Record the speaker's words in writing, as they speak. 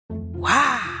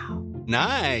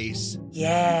Nice.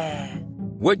 Yeah.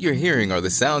 What you're hearing are the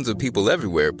sounds of people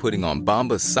everywhere putting on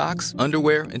Bombas socks,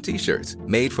 underwear, and T-shirts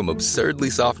made from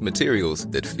absurdly soft materials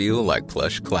that feel like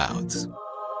plush clouds.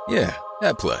 Yeah,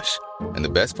 that plush. And the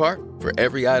best part? For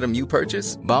every item you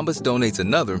purchase, Bombas donates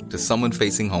another to someone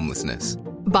facing homelessness.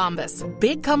 Bombas.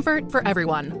 Big comfort for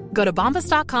everyone. Go to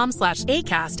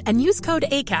bombas.com/ACAST and use code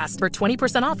ACAST for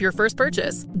 20% off your first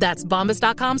purchase. That's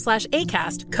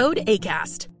bombas.com/ACAST. Code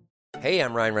ACAST. Hey,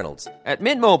 I'm Ryan Reynolds. At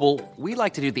Mint Mobile, we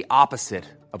like to do the opposite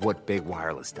of what Big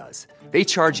Wireless does. They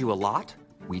charge you a lot,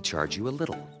 we charge you a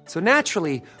little. So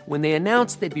naturally, when they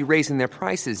announced they'd be raising their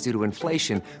prices due to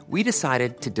inflation, we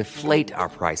decided to deflate our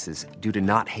prices due to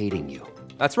not hating you.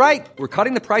 That's right. We're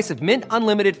cutting the price of Mint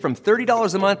Unlimited from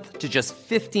 $30 a month to just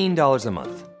 $15 a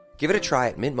month. Give it a try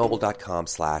at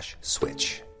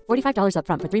mintmobile.com/switch. $45 up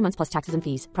front for 3 months plus taxes and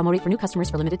fees. Promo rate for new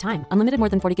customers for limited time. Unlimited more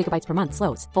than 40 gigabytes per month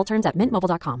slows. Full terms at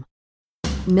mintmobile.com.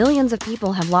 Millions of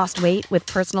people have lost weight with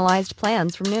personalized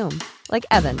plans from Noom. Like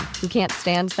Evan, who can't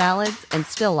stand salads and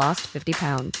still lost 50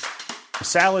 pounds.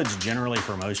 Salads generally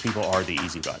for most people are the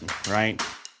easy button, right?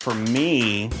 For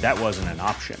me, that wasn't an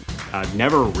option. I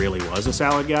never really was a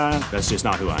salad guy. That's just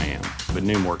not who I am. But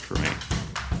Noom worked for me.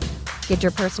 Get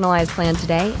your personalized plan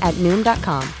today at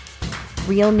Noom.com.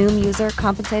 Real Noom user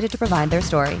compensated to provide their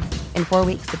story. In 4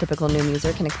 weeks, the typical Noom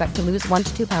user can expect to lose 1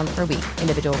 to 2 pounds per week.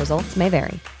 Individual results may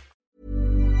vary.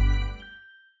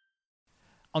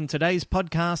 On today's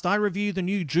podcast, I review the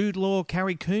new Jude Law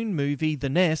Carrie Coon movie, The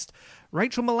Nest.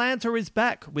 Rachel Melanta is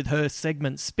back with her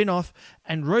segment Spin-Off,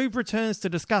 and Rove returns to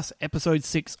discuss Episode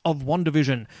 6 of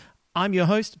WandaVision. I'm your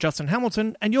host, Justin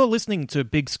Hamilton, and you're listening to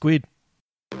Big Squid.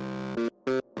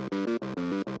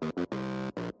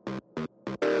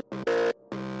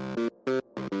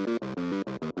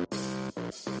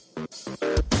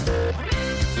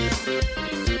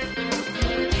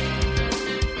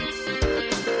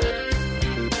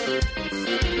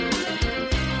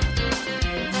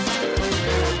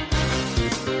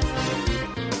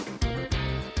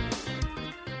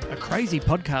 Crazy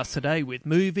podcast today with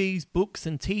movies, books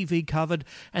and TV covered,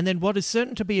 and then what is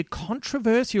certain to be a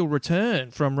controversial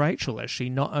return from Rachel as she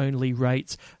not only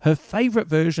rates her favourite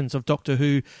versions of Doctor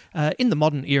Who in the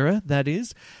modern era, that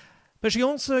is, but she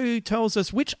also tells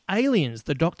us which aliens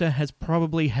the Doctor has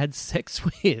probably had sex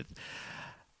with.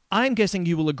 I'm guessing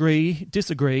you will agree,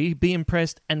 disagree, be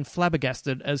impressed and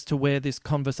flabbergasted as to where this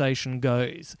conversation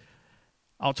goes.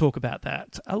 I'll talk about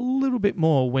that a little bit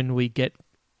more when we get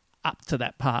up to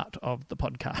that part of the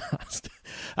podcast.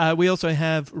 We also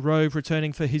have Rove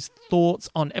returning for his thoughts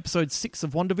on episode 6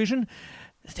 of WandaVision.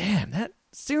 Damn, that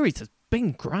series has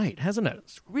been great, hasn't it?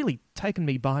 It's really taken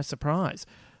me by surprise.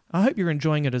 I hope you're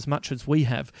enjoying it as much as we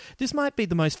have. This might be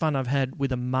the most fun I've had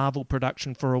with a Marvel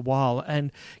production for a while,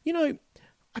 and, you know,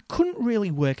 I couldn't really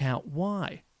work out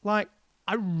why. Like,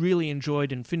 I really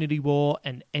enjoyed Infinity War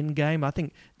and Endgame. I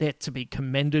think they're to be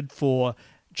commended for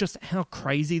just how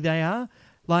crazy they are.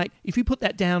 Like, if you put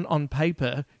that down on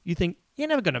paper, you think, you're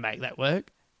never going to make that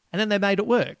work. And then they made it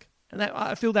work. And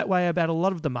I feel that way about a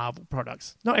lot of the Marvel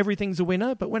products. Not everything's a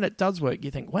winner, but when it does work,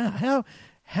 you think, wow,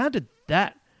 how did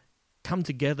that come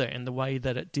together in the way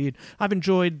that it did? I've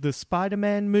enjoyed the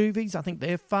Spider-Man movies. I think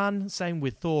they're fun. Same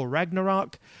with Thor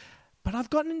Ragnarok. But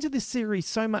I've gotten into this series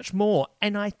so much more,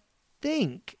 and I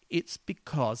think it's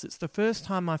because it's the first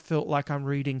time I felt like I'm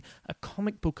reading a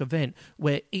comic book event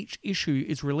where each issue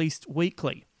is released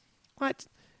weekly. Like,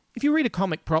 if you read a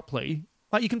comic properly,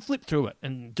 like, you can flip through it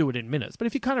and do it in minutes, but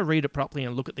if you kind of read it properly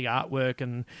and look at the artwork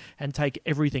and take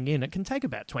everything in, it can take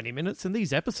about 20 minutes, and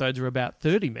these episodes are about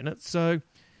 30 minutes, so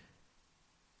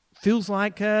feels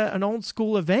like an old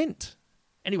school event.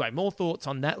 Anyway, more thoughts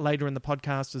on that later in the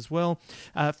podcast as well.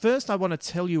 First, I want to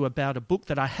tell you about a book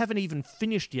that I haven't even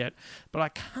finished yet, but I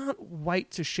can't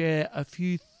wait to share a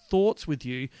few thoughts with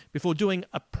you before doing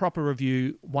a proper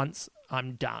review once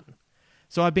I'm done.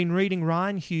 So I've been reading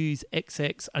Ryan Hughes'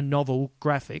 XX, a novel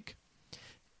graphic.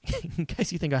 In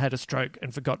case you think I had a stroke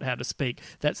and forgot how to speak,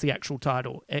 that's the actual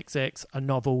title, XX, a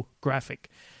novel graphic.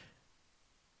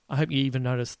 I hope you even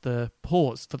noticed the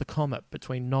pause for the comma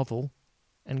between novel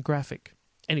and graphic.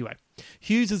 Anyway,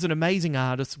 Hughes is an amazing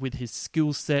artist with his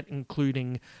skill set,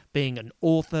 including being an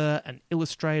author, an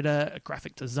illustrator, a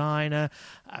graphic designer,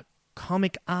 a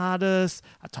comic artist,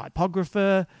 a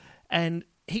typographer, and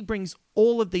he brings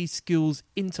all of these skills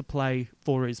into play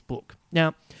for his book.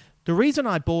 Now, the reason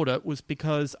I bought it was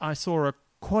because I saw a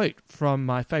quote from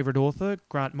my favourite author,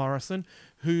 Grant Morrison,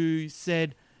 who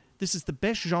said, "This is the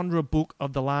best genre book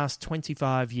of the last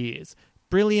 25 years.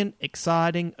 Brilliant,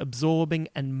 exciting, absorbing,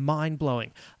 and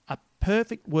mind-blowing. A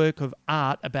perfect work of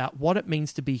art about what it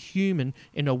means to be human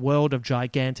in a world of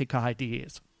gigantic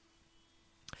ideas.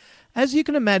 As you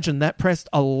can imagine, that pressed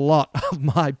a lot of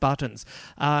my buttons.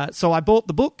 So I bought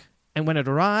the book, and when it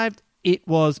arrived, it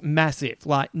was massive,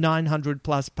 like 900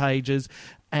 plus pages,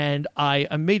 and I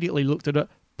immediately looked at it,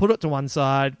 put it to one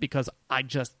side because I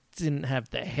just didn't have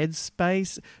the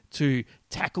headspace to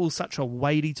tackle such a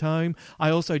weighty tome. I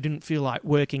also didn't feel like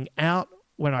working out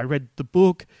when I read the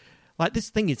book. Like, this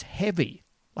thing is heavy.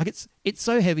 Like, it's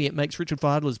so heavy it makes Richard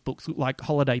Fidler's books look like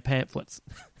holiday pamphlets.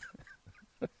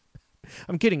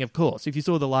 I'm kidding, of course. If you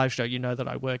saw the live show, you know that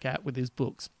I work out with his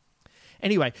books.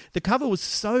 Anyway, the cover was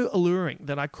so alluring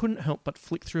that I couldn't help but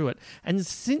flick through it. And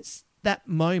since that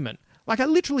moment, like, I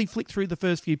literally flicked through the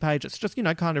first few pages, just,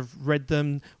 kind of read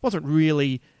them, wasn't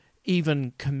really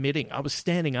even committing. I was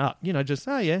standing up, just,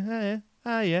 oh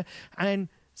yeah. And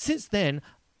since then,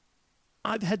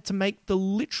 I've had to make the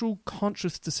literal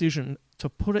conscious decision to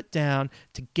put it down,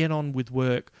 to get on with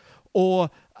work. Or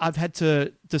I've had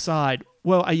to decide,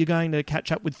 well, are you going to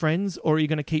catch up with friends or are you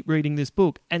going to keep reading this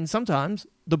book? And sometimes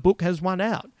the book has won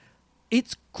out.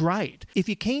 It's great. If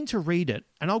you're keen to read it,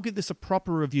 and I'll give this a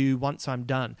proper review once I'm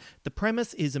done, the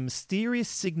premise is a mysterious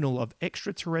signal of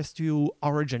extraterrestrial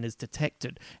origin is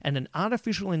detected and an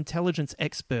artificial intelligence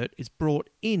expert is brought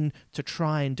in to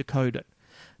try and decode it.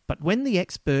 But when the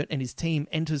expert and his team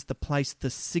enters the place the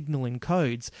signal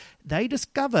encodes, they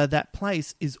discover that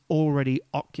place is already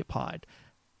occupied.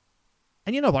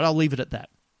 And you know what? I'll leave it at that.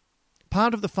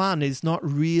 Part of the fun is not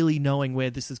really knowing where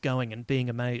this is going and being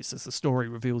amazed as the story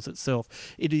reveals itself.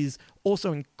 It is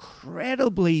also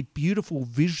incredibly beautiful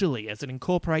visually as it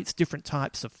incorporates different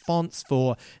types of fonts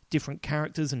for different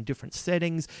characters and different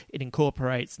settings. It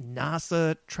incorporates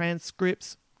NASA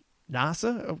transcripts.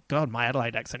 NASA? Oh God, my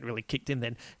Adelaide accent really kicked in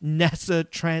then. NASA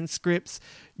transcripts,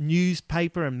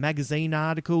 newspaper and magazine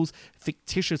articles,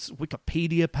 fictitious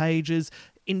Wikipedia pages,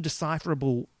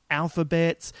 indecipherable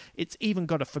alphabets. It's even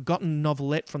got a forgotten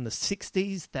novelette from the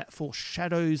 60s that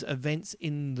foreshadows events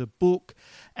in the book.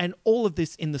 And all of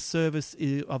this in the service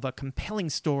of a compelling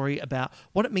story about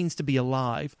what it means to be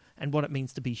alive and what it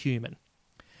means to be human.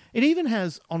 It even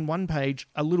has on one page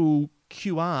a little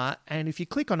QR, and if you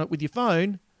click on it with your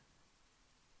phone,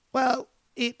 well,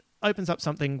 it opens up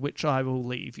something which I will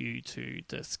leave you to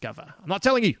discover. I'm not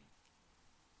telling you.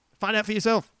 Find out for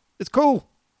yourself. It's cool.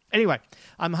 Anyway,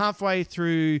 I'm halfway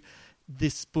through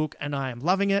this book and I am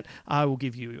loving it. I will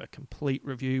give you a complete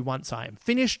review once I am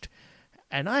finished,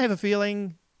 and I have a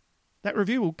feeling that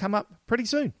review will come up pretty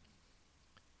soon.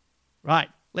 Right,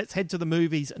 let's head to the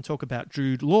movies and talk about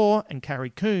Jude Law and Carrie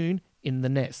Coon in The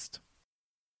Nest.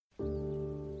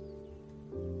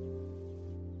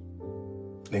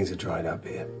 Things are dried up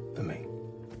here for me.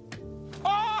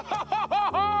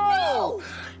 Oh!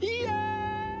 Yeah!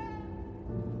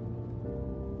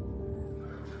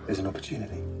 There's an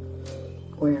opportunity.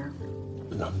 Where?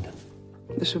 London.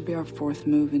 This will be our fourth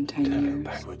move in 10 Turn years. it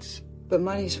backwards. But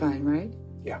money's fine, right?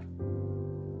 Yeah.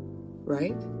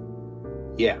 Right?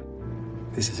 Yeah.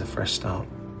 This is a fresh start.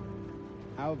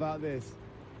 How about this?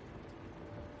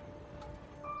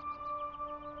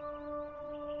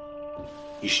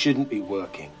 You shouldn't be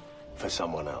working for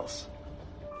someone else.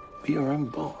 Be your own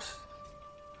boss.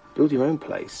 Build your own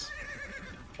place.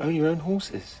 Own your own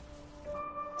horses.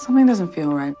 Something doesn't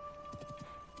feel right.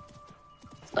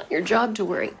 It's not your job to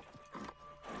worry.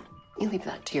 You leave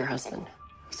that to your husband.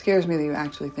 It scares me that you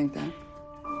actually think that.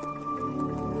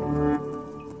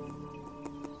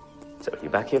 So, are you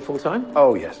back here full time?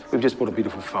 Oh, yes. We've just bought a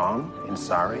beautiful farm in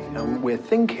Surrey, and we're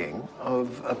thinking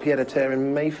of a pied-à-terre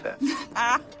in Mayfair.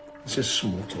 It's just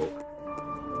small talk.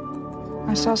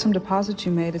 I saw some deposits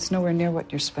you made. It's nowhere near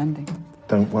what you're spending.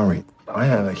 Don't worry. I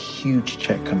have a huge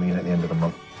check coming in at the end of the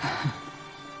month.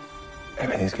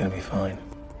 Everything's gonna be fine.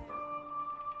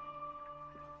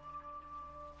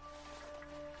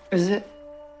 Is it?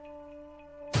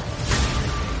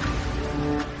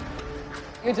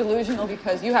 You're delusional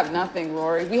because you have nothing,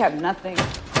 Rory. We have nothing.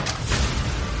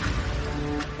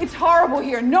 It's horrible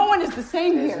here. No one is the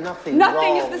same here. Nothing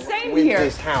is the same with here.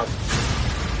 This house.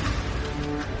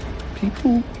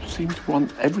 People seem to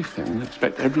want everything and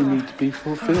expect every need to be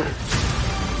fulfilled.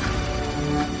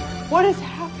 What is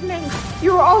happening?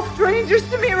 You're all strangers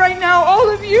to me right now, all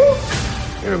of you.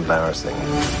 You're embarrassing.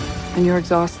 And you're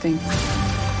exhausting.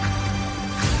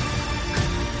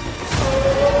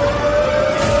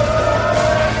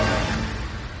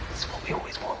 It's what we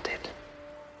always wanted.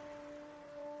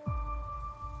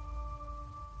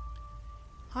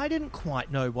 I didn't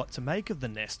quite know what to make of The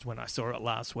Nest when I saw it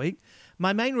last week.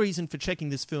 My main reason for checking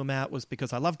this film out was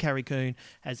because I love Carrie Coon,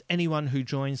 as anyone who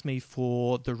joins me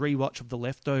for the rewatch of The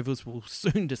Leftovers will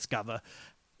soon discover.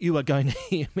 You are going to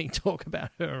hear me talk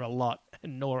about her a lot.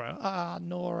 And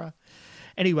Nora.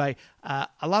 Anyway, I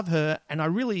love her, and I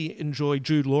really enjoy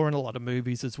Jude Law in a lot of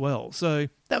movies as well. So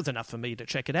that was enough for me to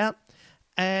check it out.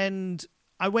 And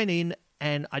I went in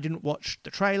and I didn't watch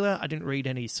the trailer. I didn't read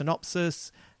any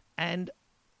synopsis. And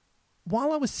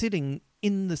while I was sitting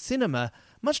in the cinema,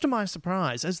 much to my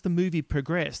surprise, as the movie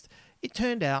progressed, it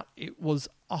turned out it was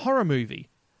a horror movie.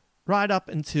 Right up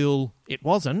until it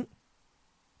wasn't.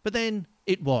 But then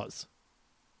it was.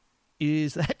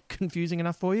 Is that confusing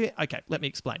enough for you? Okay, let me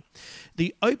explain.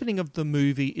 The opening of the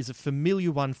movie is a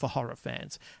familiar one for horror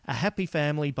fans. A happy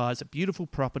family buys a beautiful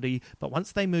property, but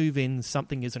once they move in,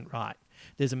 something isn't right.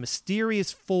 There's a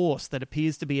mysterious force that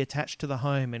appears to be attached to the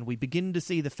home, and we begin to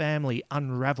see the family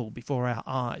unravel before our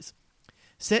eyes.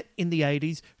 Set in the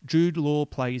 80s, Jude Law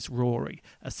plays Rory,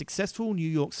 a successful New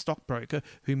York stockbroker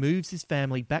who moves his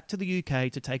family back to the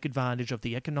UK to take advantage of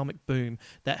the economic boom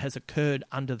that has occurred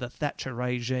under the Thatcher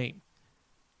regime.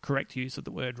 Correct use of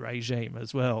the word regime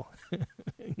as well,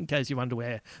 in case you wonder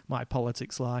where my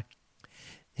politics lie.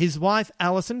 His wife,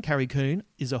 Alison, Carrie Coon,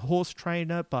 is a horse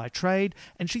trainer by trade,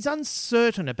 and she's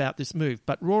uncertain about this move,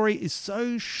 but Rory is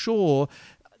so sure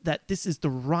that this is the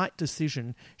right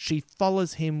decision, she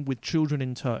follows him with children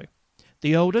in tow.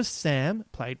 The eldest, Sam,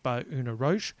 played by Una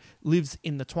Roche, lives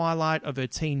in the twilight of her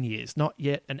teen years, not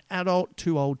yet an adult,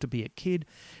 too old to be a kid.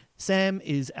 Sam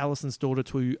is Alison's daughter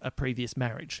to a previous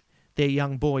marriage. Their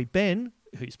young boy, Ben,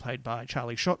 who's played by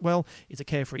Charlie Shotwell, is a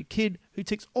carefree kid who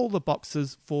ticks all the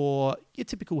boxes for your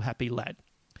typical happy lad.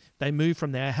 They move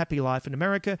from their happy life in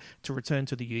America to return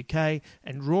to the UK,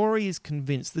 and Rory is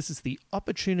convinced this is the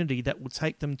opportunity that will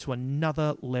take them to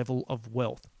another level of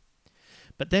wealth.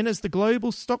 But then as the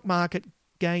global stock market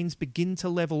gains begin to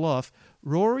level off,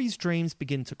 Rory's dreams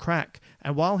begin to crack,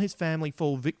 and while his family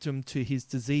fall victim to his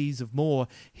disease of more,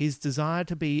 his desire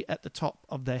to be at the top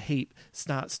of the heap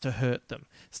starts to hurt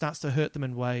them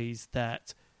in ways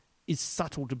that is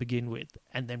subtle to begin with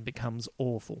and then becomes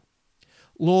awful.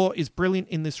 Law is brilliant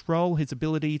in this role. His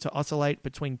ability to oscillate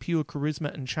between pure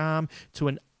charisma and charm to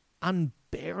an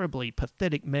unbearably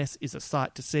pathetic mess is a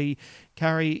sight to see.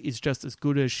 Carrie is just as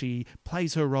good as she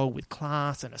plays her role with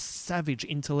class and a savage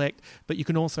intellect, but you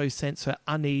can also sense her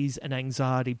unease and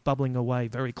anxiety bubbling away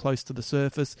very close to the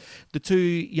surface. The two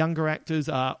younger actors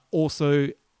are also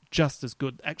just as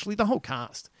good. Actually, the whole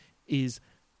cast is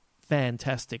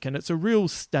fantastic, and it's a real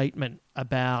statement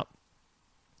about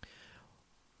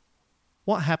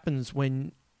what happens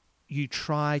when you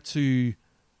try to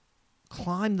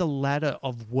climb the ladder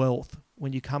of wealth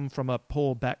when you come from a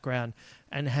poor background,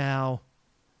 and how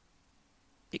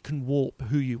it can warp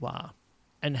who you are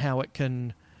and how it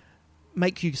can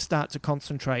make you start to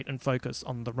concentrate and focus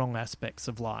on the wrong aspects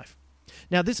of life.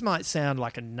 Now, this might sound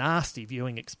like a nasty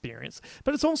viewing experience,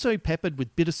 but it's also peppered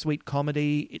with bittersweet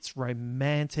comedy, it's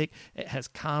romantic, it has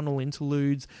carnal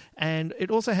interludes, and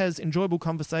it also has enjoyable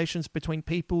conversations between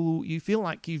people you feel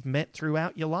like you've met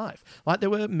throughout your life. Like, there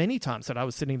were many times that I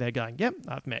was sitting there going, yep,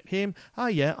 I've met him, oh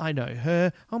yeah, I know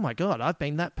her, oh my god, I've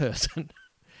been that person.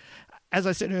 As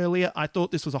I said earlier, I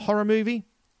thought this was a horror movie,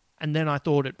 and then I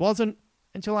thought it wasn't,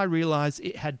 until I realised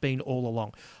it had been all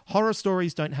along. Horror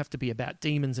stories don't have to be about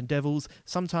demons and devils.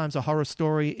 Sometimes a horror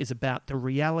story is about the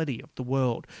reality of the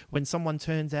world, when someone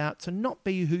turns out to not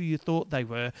be who you thought they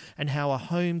were, and how a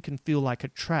home can feel like a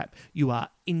trap you are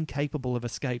incapable of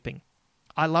escaping.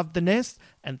 I love The Nest,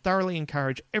 and thoroughly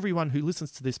encourage everyone who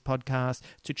listens to this podcast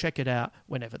to check it out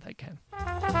whenever they can.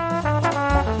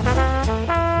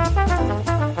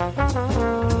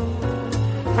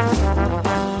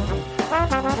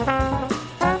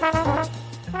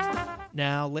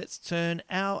 Now let's turn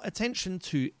our attention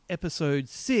to episode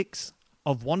 6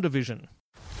 of WandaVision.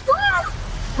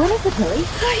 What is it, Billy?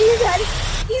 I hear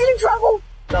that. He's in trouble.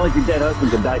 Sound like your dead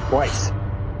husband could die twice.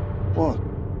 What?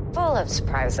 Full of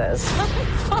surprises.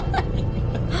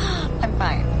 I'm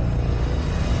fine.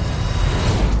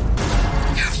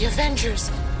 You're the Avengers.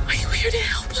 Are you here to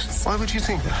help us? Why would you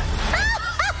think that?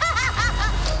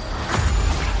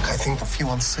 I think a few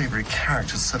unsavory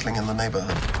characters settling in the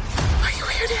neighborhood. Are you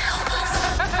here to help us?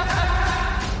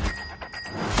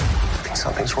 I think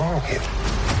something's wrong here.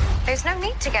 There's no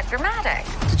need to get dramatic.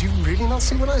 Did you really not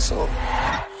see what I saw?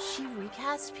 She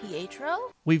recast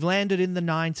Pietro? We've landed in the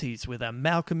 90s with a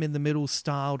Malcolm in the Middle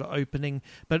styled opening,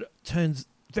 but turns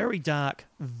very dark,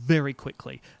 very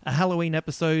quickly. A Halloween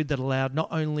episode that allowed not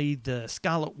only the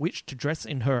Scarlet Witch to dress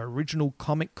in her original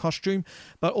comic costume,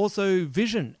 but also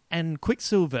Vision and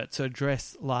Quicksilver to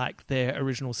dress like their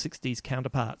original 60s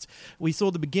counterparts. We saw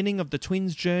the beginning of the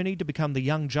twins' journey to become the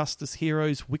Young Justice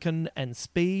heroes Wiccan and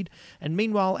Speed, and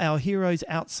meanwhile our heroes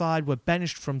outside were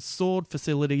banished from sword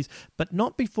facilities, but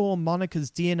not before Monica's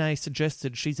DNA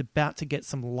suggested she's about to get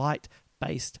some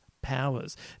light-based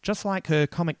powers, just like her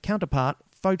comic counterpart,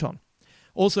 Photon.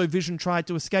 Also, Vision tried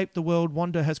to escape the world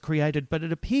Wanda has created, but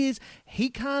it appears he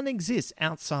can't exist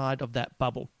outside of that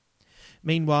bubble.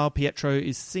 Meanwhile, Pietro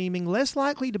is seeming less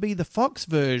likely to be the Fox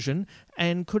version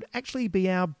and could actually be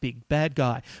our big bad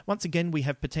guy. Once again, we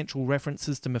have potential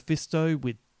references to Mephisto,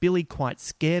 with Billy quite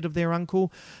scared of their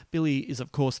uncle. Billy is,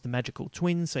 of course, the magical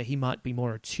twin, so he might be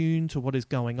more attuned to what is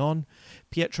going on.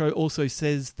 Pietro also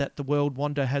says that the world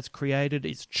Wanda has created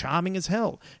is charming as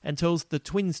hell and tells the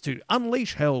twins to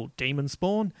unleash hell, demon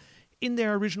spawn. In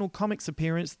their original comics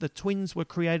appearance, the twins were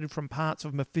created from parts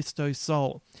of Mephisto's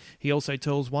soul. He also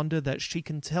tells Wanda that she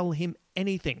can tell him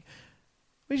anything,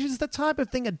 which is the type of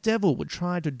thing a devil would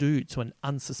try to do to an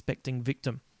unsuspecting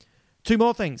victim. Two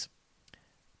more things.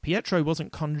 Pietro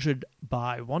wasn't conjured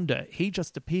by Wanda, he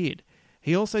just appeared.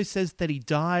 He also says that he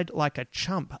died like a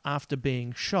chump after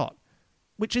being shot,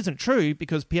 which isn't true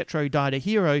because Pietro died a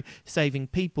hero saving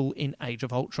people in Age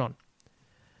of Ultron.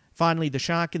 Finally, the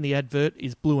shark in the advert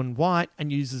is blue and white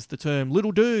and uses the term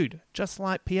little dude, just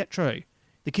like Pietro.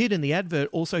 The kid in the advert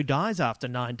also dies after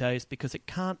 9 days because it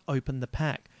can't open the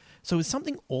pack. So is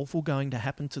something awful going to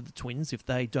happen to the twins if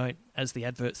they don't, as the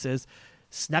advert says,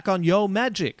 snack on yo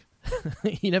magic?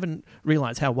 You never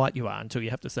realise how white you are until you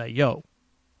have to say yo.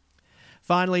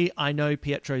 Finally, I know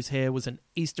Pietro's hair was an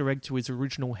Easter egg to his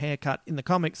original haircut in the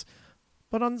comics,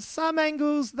 but on some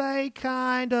angles they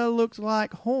kinda looked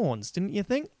like horns, didn't you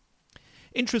think?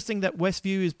 Interesting that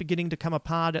Westview is beginning to come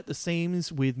apart at the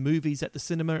seams with movies at the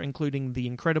cinema, including The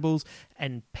Incredibles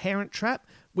and Parent Trap,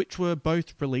 which were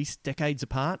both released decades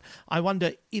apart. I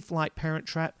wonder if, like Parent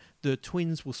Trap, the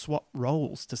twins will swap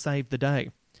roles to save the day.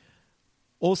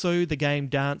 Also, the game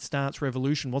Dance Dance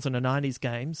Revolution wasn't a 90s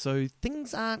game, so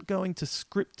things aren't going to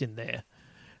script in there.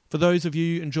 For those of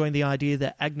you enjoying the idea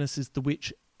that Agnes is the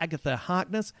witch Agatha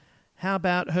Harkness, how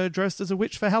about her dressed as a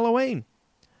witch for Halloween?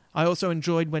 I also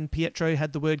enjoyed when Pietro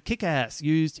had the word kick-ass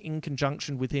used in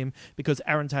conjunction with him because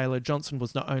Aaron Taylor-Johnson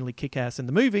was not only kick-ass in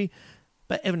the movie,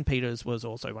 but Evan Peters was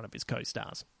also one of his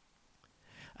co-stars.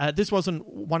 This wasn't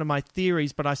one of my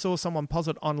theories, but I saw someone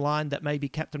posit online that maybe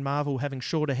Captain Marvel having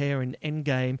shorter hair in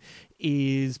Endgame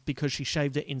is because she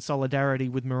shaved it in solidarity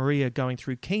with Maria going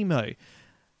through chemo.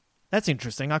 That's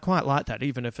interesting. I quite like that,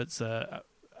 even if it's a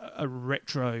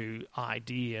retro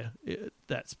idea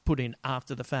that's put in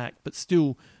after the fact. But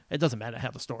still, it doesn't matter how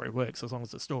the story works as long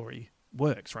as the story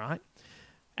works, right?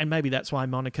 And maybe that's why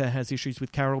Monica has issues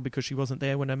with Carol, because she wasn't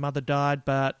there when her mother died,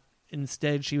 but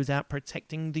instead she was out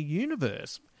protecting the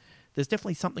universe. There's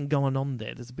definitely something going on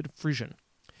there. There's a bit of frisson.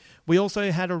 We also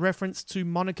had a reference to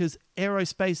Monica's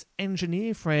aerospace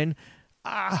engineer friend.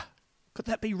 Could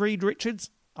that be Reed Richards?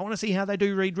 I want to see how they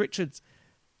do Reed Richards.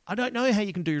 I don't know how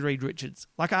you can do Reed Richards.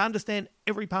 Like, I understand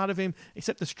every part of him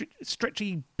except the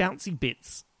stretchy, bouncy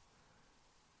bits.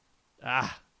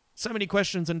 So many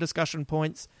questions and discussion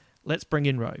points. Let's bring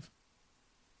in Rove.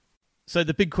 So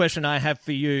the big question I have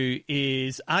for you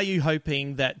is, are you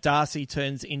hoping that Darcy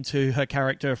turns into her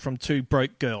character from Two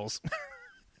Broke Girls?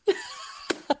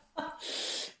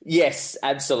 Yes,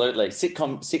 absolutely.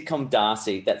 Sitcom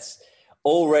Darcy. That's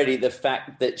already the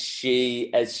fact that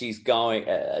she, as she's going,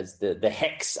 as the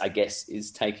hex, I guess,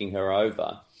 is taking her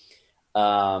over,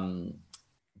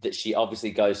 that she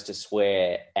obviously goes to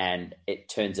swear and it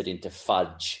turns it into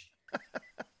fudge.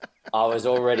 I was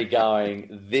already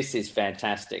going, this is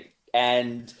fantastic.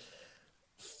 And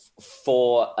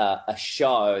for a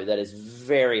show that is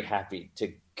very happy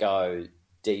to go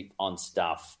deep on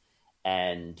stuff,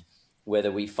 and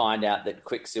whether we find out that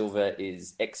Quicksilver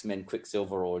is X-Men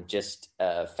Quicksilver or just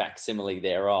a facsimile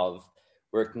thereof,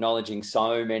 we're acknowledging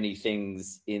so many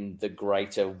things in the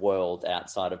greater world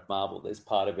outside of Marvel. There's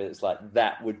part of it that's like,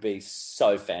 that would be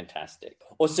so fantastic.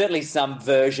 Or certainly some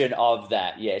version of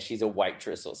that. Yeah, she's a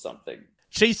waitress or something.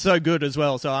 She's so good as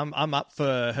well, so I'm up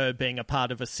for her being a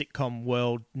part of a sitcom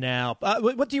world now.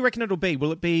 What do you reckon it'll be?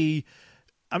 Will it be...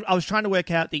 I was trying to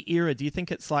work out the era. Do you think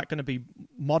it's like going to be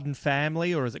Modern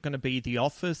Family, or is it going to be The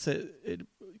Office?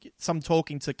 Some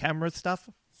talking to camera stuff?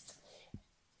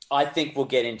 I think we'll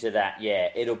get into that, yeah.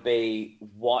 It'll be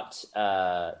what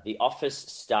The Office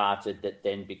started that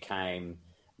then became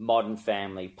Modern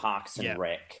Family, Parks and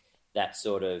Rec. That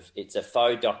sort of... It's a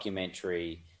faux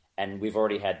documentary And we've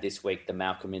already had this week the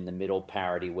Malcolm in the Middle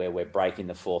parody where we're breaking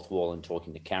the fourth wall and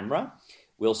talking to camera.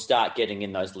 We'll start getting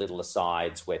in those little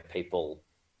asides where people,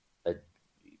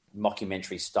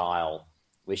 mockumentary style,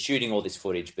 we're shooting all this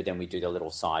footage, but then we do the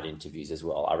little side interviews as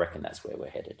well. I reckon that's where we're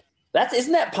headed.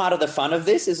 Isn't that part of the fun of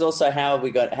this? Is also how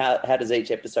does each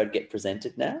episode get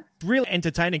presented now? Really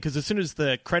entertaining, because as soon as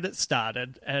the credits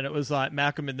started and it was like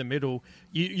Malcolm in the Middle,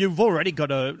 you've already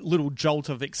got a little jolt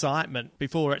of excitement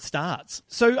before it starts.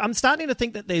 So I'm starting to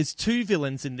think that there's two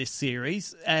villains in this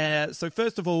series. So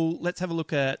first of all, let's have a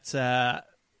look at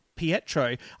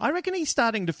Pietro. I reckon he's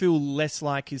starting to feel less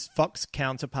like his Fox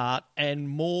counterpart and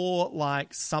more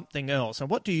like something else. And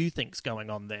what do you think's going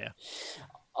on there?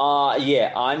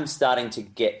 Yeah, I'm starting to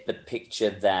get the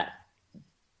picture that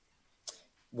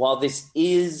while this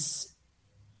is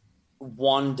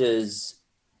Wanda's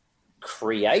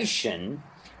creation,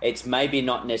 it's maybe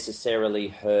not necessarily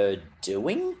her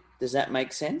doing. Does that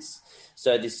make sense?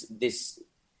 So this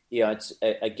it's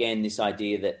again this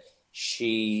idea that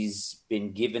she's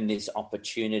been given this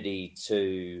opportunity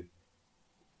to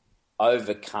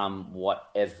overcome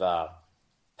whatever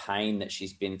pain that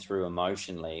she's been through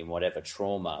emotionally and whatever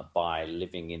trauma by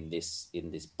living in this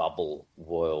bubble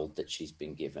world that she's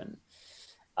been given.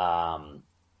 And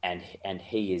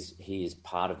he is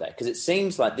part of that, because it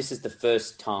seems like this is the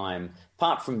first time,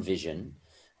 apart from Vision,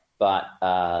 but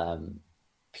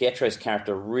Pietro's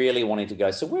character really wanting to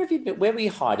go, so where were you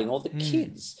hiding all the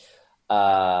kids?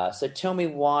 So tell me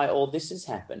why all this has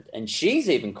happened. And she's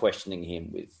even questioning him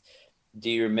with, do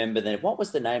you remember then what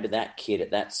was the name of that kid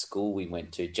at that school we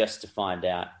went to, just to find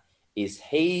out, is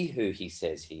he who he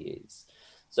says he is?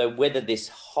 So whether this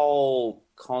whole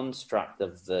construct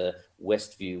of the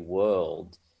Westview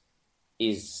world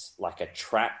is like a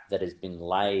trap that has been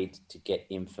laid to get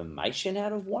information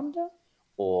out of Wanda,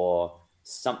 or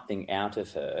something out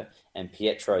of her, and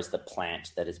Pietro's the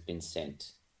plant that has been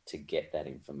sent to get that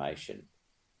information.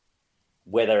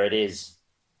 Whether it is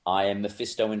I am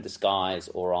Mephisto in disguise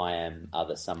or I am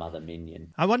some other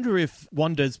minion. I wonder if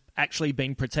Wanda's actually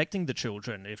been protecting the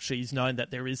children, if she's known that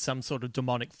there is some sort of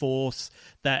demonic force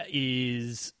that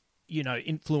is,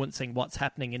 influencing what's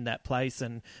happening in that place.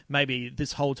 And maybe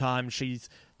this whole time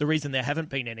the reason there haven't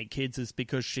been any kids is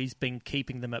because she's been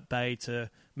keeping them at bay to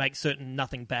make certain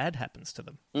nothing bad happens to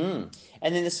them.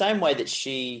 And in the same way that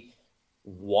she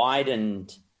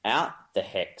widened out the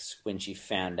hex when she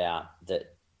found out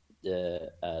that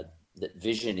that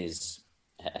Vision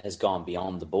has gone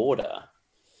beyond the border,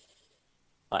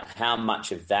 like how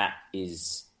much of that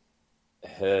is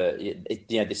her,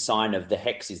 the sign of the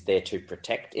hex is there to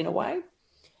protect in a way,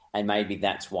 and maybe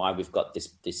that's why we've got this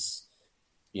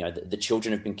the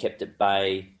children have been kept at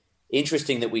bay.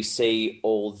 Interesting that we see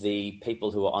all the people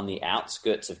who are on the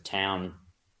outskirts of town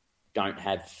don't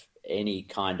have any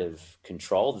kind of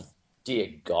control. Dear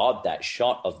God, that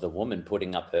shot of the woman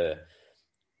putting up her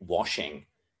washing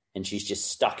and she's just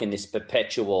stuck in this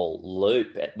perpetual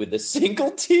loop with a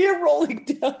single tear rolling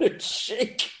down her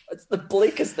cheek. It's the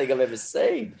bleakest thing I've ever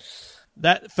seen.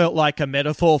 That felt like a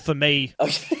metaphor for me.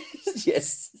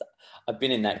 Yes, I've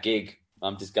been in that gig.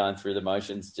 I'm just going through the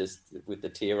motions just with the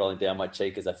tear rolling down my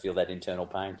cheek as I feel that internal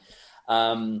pain.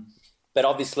 But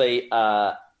obviously,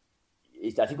 I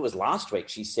think it was last week,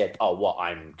 she said,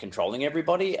 I'm controlling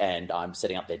everybody and I'm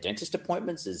setting up their dentist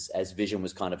appointments, as Vision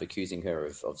was kind of accusing her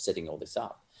of setting all this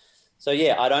up. So,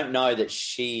 yeah, I don't know that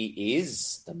she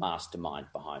is the mastermind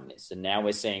behind this. And now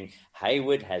we're seeing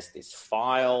Hayward has this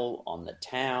file on the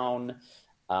town,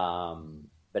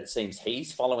 but it seems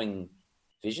he's following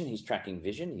Vision. He's tracking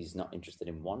Vision. He's not interested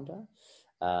in Wanda.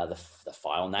 The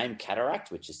file name,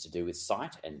 Cataract, which is to do with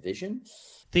sight and vision.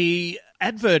 The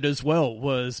advert as well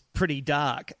was pretty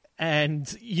dark. And,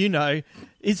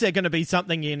 is there going to be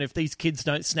something in if these kids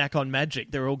don't snack on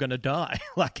magic, they're all going to die?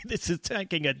 Like, this is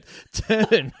taking a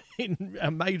turn in a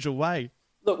major way.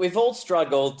 Look, we've all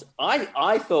struggled.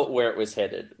 I thought where it was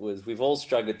headed was we've all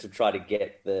struggled to try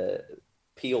to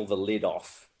peel the lid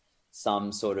off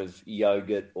some sort of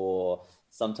yogurt, or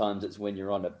sometimes it's when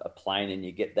you're on a plane and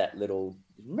you get that little,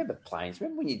 remember planes?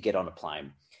 Remember when you get on a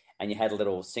plane and you had a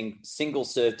little single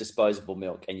serve disposable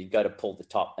milk and you'd go to pull the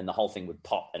top and the whole thing would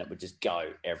pop and it would just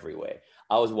go everywhere.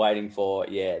 I was waiting for,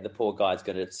 the poor guy's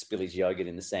going to spill his yogurt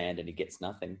in the sand and he gets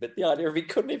nothing. But the idea of he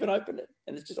couldn't even open it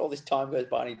and it's just all this time goes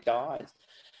by and he dies.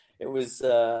 It was,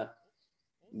 that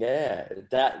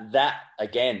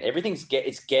again,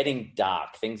 it's getting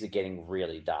dark. Things are getting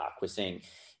really dark. We're seeing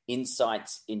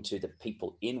insights into the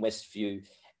people in Westview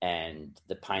and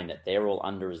the pain that they're all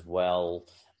under as well.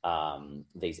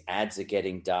 These ads are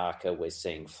getting darker. We're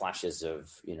seeing flashes of,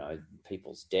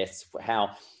 people's deaths.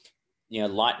 How,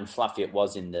 light and fluffy it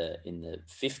was in the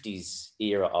 50s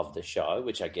era of the show,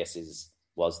 which I guess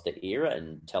was the era,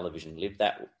 and television lived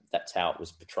that. That's how it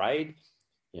was portrayed.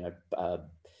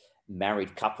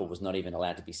 Married couple was not even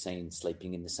allowed to be seen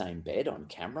sleeping in the same bed on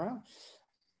camera.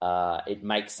 It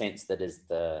makes sense that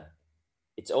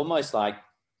it's almost like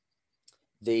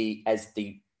as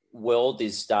the world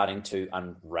is starting to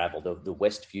unravel, the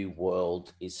Westview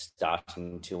world is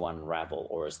starting to unravel,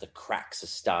 or as the cracks are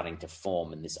starting to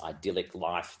form in this idyllic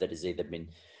life that has either been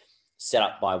set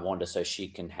up by Wanda so she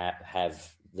can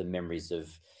have the memories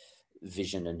of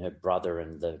Vision and her brother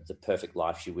and the perfect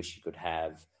life she wished she could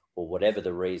have, or whatever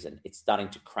the reason, it's starting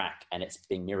to crack, and it's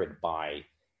being mirrored by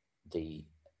the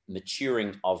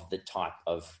maturing of the type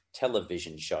of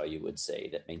television show you would see.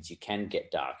 That means you can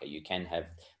get darker, you can have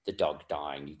the dog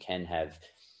dying, you can have,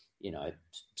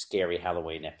 scary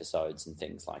Halloween episodes and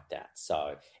things like that.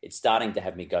 So it's starting to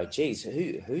have me go, geez,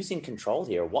 who's in control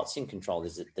here? Or what's in control?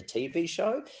 Is it the TV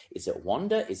show? Is it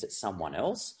Wanda? Is it someone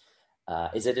else?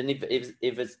 Is it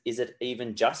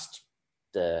even just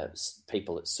the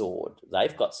people at Sword?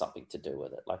 They've got something to do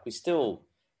with it. Like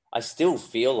I still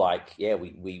feel like,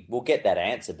 we will get that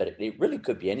answer, but it really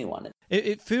could be anyone.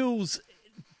 It feels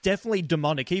definitely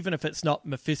demonic, even if it's not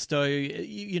Mephisto.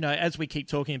 As we keep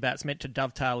talking about, it's meant to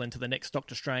dovetail into the next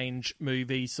Doctor Strange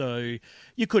movie, so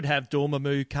you could have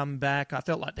Dormammu come back. I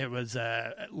felt like there was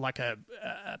a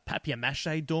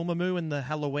papier-mâché Dormammu in the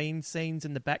Halloween scenes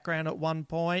in the background at one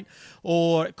point,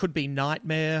 or it could be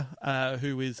Nightmare,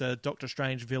 who is a Doctor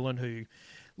Strange villain who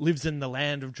lives in the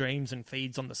land of dreams and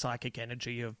feeds on the psychic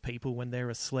energy of people when they're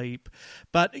asleep.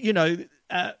 But,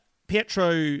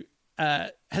 Pietro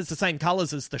has the same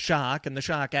colours as the shark, and the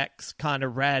shark acts kind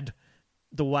of rad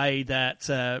the way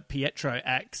that Pietro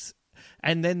acts.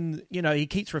 And then, he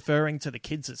keeps referring to the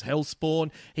kids as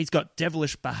Hellspawn. He's got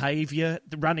devilish behaviour,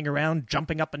 running around,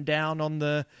 jumping up and down on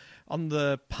the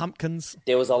pumpkins.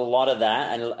 There was a lot of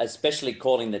that, and especially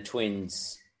calling the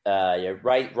twins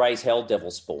Ray's Hell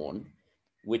Devil Spawn,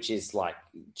 which is like,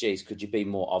 geez, could you be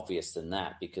more obvious than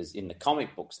that? Because in the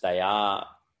comic books, they are...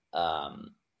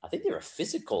 I think they're a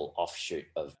physical offshoot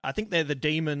of... I think they're the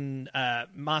demon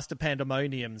Master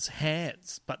Pandemonium's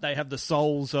hands, but they have the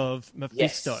souls of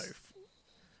Mephisto.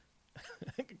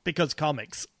 Yes. Because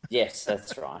comics. Yes,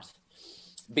 that's right.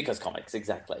 Because comics,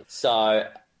 exactly. So,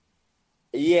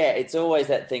 it's always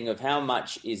that thing of how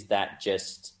much is that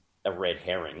just a red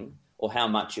herring, or how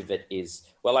much of it is...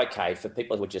 Well, okay, for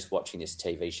people who are just watching this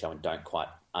TV show and don't quite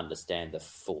understand the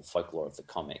full folklore of the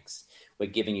comics, we're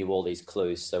giving you all these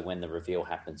clues, so when the reveal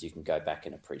happens, you can go back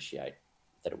and appreciate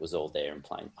that it was all there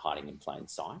hiding in plain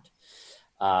sight.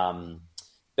 But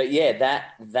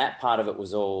that part of it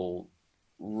was all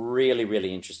really,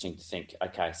 really interesting to think,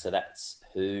 okay, so that's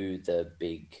who the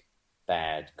big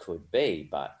bad could be.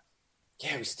 But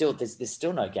there's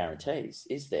still no guarantees,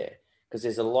 is there? Because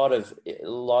there's a lot of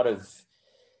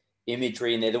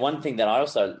imagery in there. The one thing that I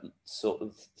also sort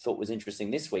of thought was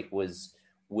interesting this week was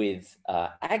with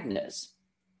Agnes,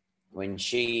 when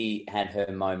she had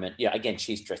her moment. Again,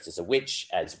 she's dressed as a witch,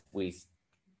 as we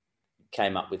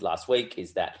came up with last week.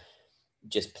 Is that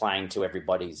just playing to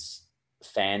everybody's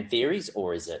fan theories,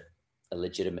 or is it a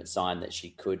legitimate sign that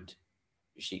she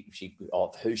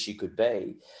of who she could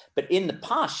be? But in the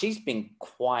past, she's been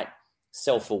quite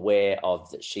self-aware of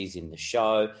that she's in the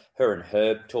show. Her and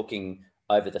Herb talking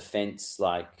over the fence,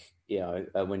 like,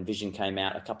 when Vision came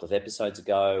out a couple of episodes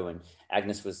ago, and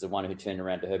Agnes was the one who turned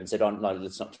around to Herb and said, "Oh no,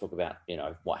 let's not talk about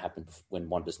what happened when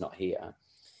Wanda's not here."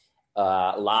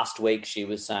 Last week she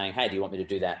was saying, "Hey, do you want me to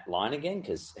do that line again?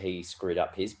 Because he screwed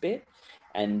up his bit."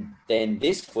 And then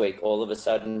this week, all of a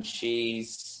sudden,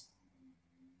 she's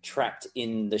trapped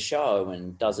in the show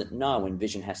and doesn't know, and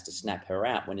Vision has to snap her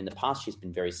out, when in the past she's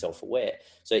been very self-aware.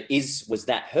 So was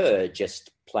that her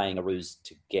just playing a ruse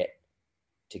to get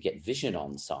Vision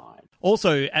on side?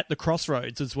 Also at the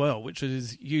Crossroads as well, which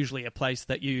is usually a place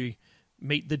that you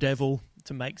meet the devil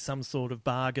to make some sort of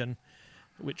bargain,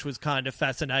 which was kind of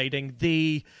fascinating.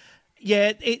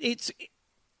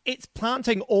 It's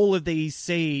planting all of these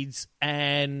seeds,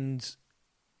 and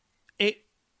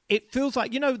it feels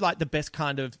like, like the best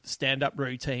kind of stand-up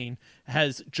routine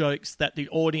has jokes that the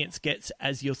audience gets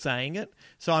as you're saying it.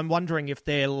 So I'm wondering if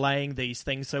they're laying these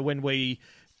things, so when we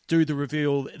do the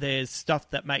reveal, there's stuff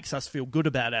that makes us feel good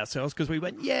about ourselves, because we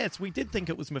went, yes, we did think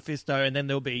it was Mephisto, and then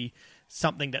there'll be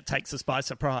something that takes us by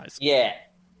surprise. Yeah.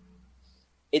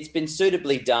 It's been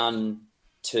suitably done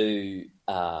to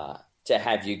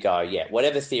have you go,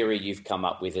 whatever theory you've come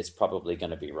up with is probably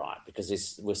going to be right,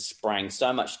 because we're spraying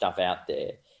so much stuff out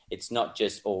there. It's not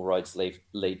just all roads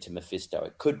lead to Mephisto.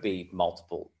 It could be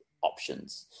multiple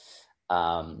options.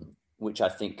 which I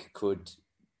think could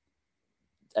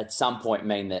at some point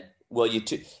mean that, well, you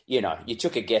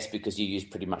took a guess because you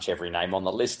used pretty much every name on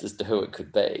the list as to who it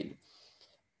could be.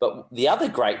 But the other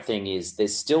great thing is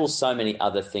there's still so many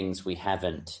other things we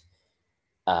haven't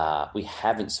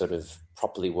sort of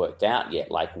properly worked out yet.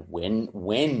 Like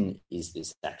when is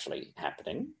this actually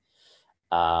happening?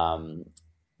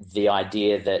 The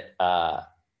idea that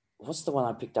what's the one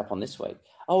I picked up on this week?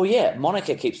 Oh yeah,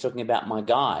 Monica keeps talking about my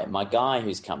guy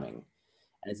who's coming.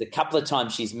 And there's a couple of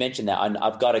times she's mentioned that.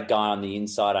 I've got a guy on the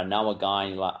inside. I know a guy.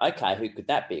 And you're like, okay, who could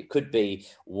that be? It could be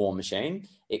War Machine.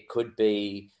 It could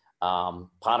be, part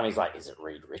of me is like, is it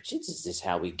Reed Richards? Is this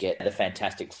how we get the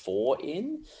Fantastic Four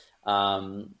in?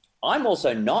 I'm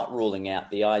also not ruling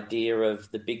out the idea of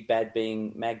the big bad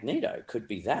being Magneto. Could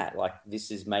be that. Like,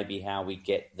 this is maybe how we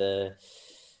get the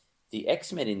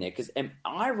X-Men in there. Because am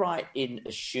I right in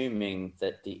assuming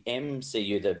that the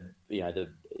MCU,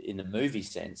 in the movie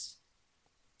sense,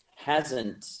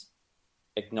 hasn't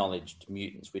acknowledged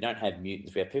mutants? We don't have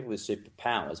mutants. We have people with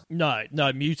superpowers.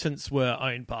 No, mutants were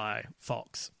owned by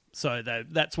Fox. So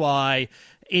that's why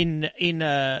in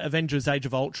Avengers Age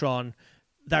of Ultron,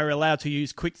 they were allowed to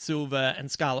use Quicksilver and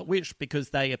Scarlet Witch because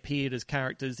they appeared as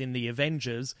characters in the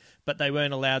Avengers, but they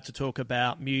weren't allowed to talk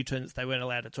about mutants. They weren't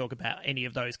allowed to talk about any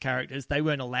of those characters. They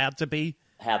weren't allowed to be.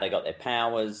 How they got their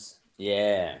powers.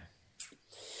 Yeah.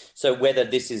 So whether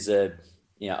this is a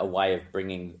way of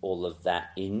bringing all of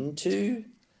that into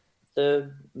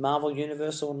the Marvel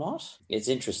Universe or not, it's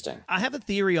interesting. I have a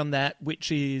theory on that,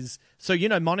 which is, so,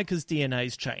 Monica's DNA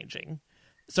is changing.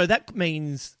 So that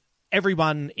means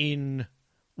everyone in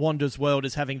Wanda's world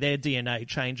is having their DNA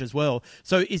change as well.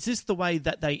 So is this the way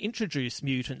that they introduce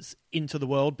mutants into the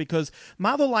world? Because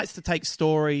Marvel likes to take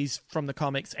stories from the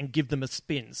comics and give them a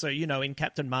spin. So, in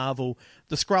Captain Marvel,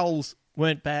 the Skrulls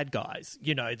weren't bad guys.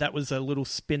 That was a little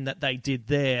spin that they did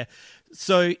there.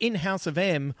 So in House of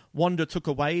M, Wanda took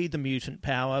away the mutant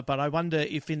power, but I wonder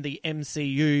if in the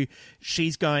MCU,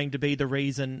 she's going to be the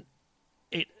reason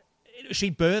she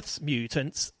births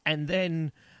mutants, and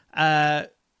then, are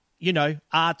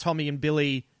Tommy and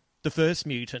Billy the first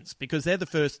mutants? Because they're the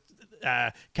first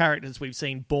characters we've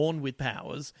seen born with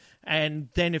powers. And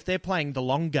then if they're playing the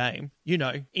long game,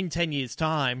 in 10 years'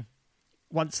 time,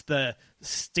 once the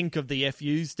stink of the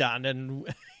FU's done and,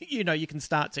 you can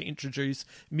start to introduce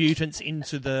mutants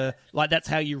into that's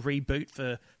how you reboot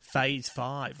for Phase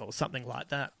 5 or something like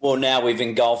that. Well, now we've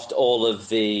engulfed all of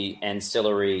the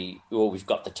ancillary, we've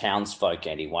got the townsfolk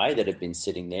anyway that have been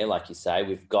sitting there, like you say.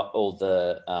 We've got all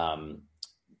the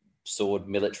sword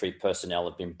military personnel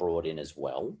have been brought in as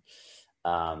well.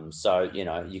 So,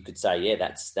 you could say, yeah,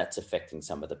 that's affecting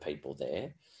some of the people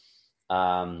there.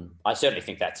 I certainly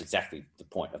think that's exactly the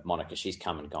point of Monica. She's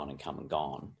come and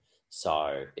gone.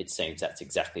 So it seems that's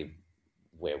exactly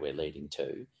where we're leading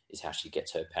to, is how she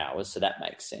gets her powers. So that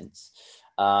makes sense.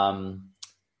 Because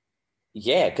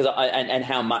and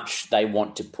how much they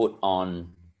want to put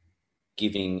on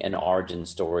giving an origin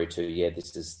story to,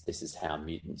 this is how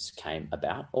mutants came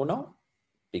about or not,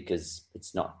 because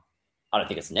it's not. I don't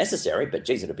think it's necessary, but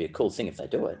geez, it'll be a cool thing if they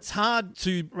do it. It's hard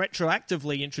to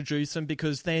retroactively introduce them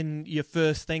because then your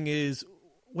first thing is,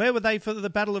 where were they for the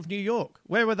Battle of New York?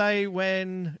 Where were they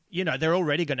when, they're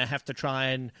already going to have to try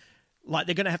and,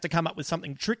 they're going to have to come up with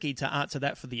something tricky to answer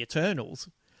that for the Eternals.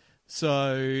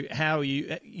 So how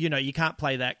you can't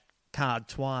play that card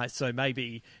twice. So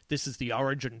maybe this is the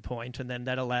origin point, and then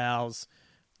that allows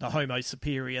the Homo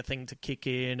Superior thing to kick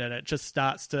in, and it just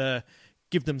starts to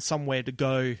give them somewhere to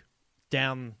go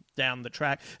down the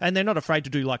track, and they're not afraid to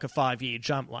do like a 5-year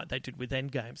jump like they did with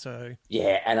Endgame. So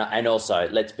yeah, and also,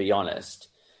 let's be honest,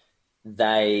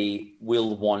 they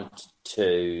will want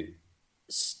to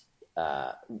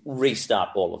restart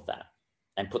all of that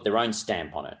and put their own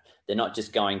stamp on it. They're not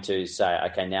just going to say,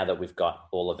 okay, now that we've got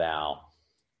all of our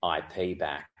IP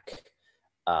back,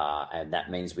 and that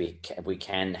means we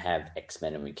can have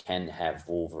X-Men and we can have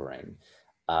Wolverine,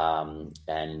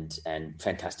 and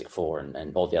Fantastic Four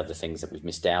and all the other things that we've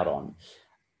missed out on.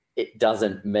 It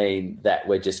doesn't mean that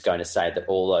we're just going to say that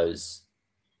all those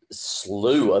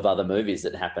slew of other movies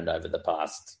that happened over the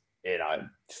past,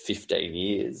 15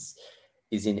 years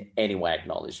is in any way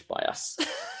acknowledged by us.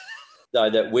 So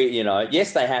that we,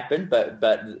 yes, they happened, but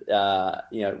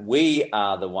we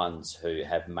are the ones who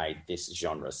have made this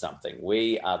genre something.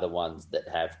 We are the ones that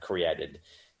have created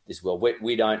this world.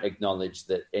 We don't acknowledge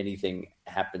that anything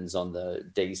happens on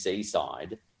the DC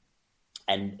side,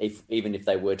 and even if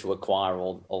they were to acquire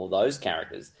all those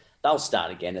characters, they'll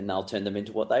start again and they'll turn them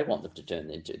into what they want them to turn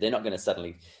them into. They're not going to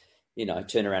suddenly,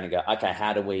 turn around and go, okay,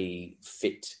 how do we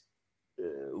fit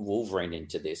Wolverine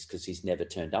into this because he's never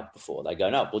turned up before. They go,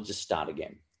 no, we'll just start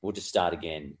again.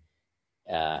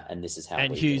 And this is how.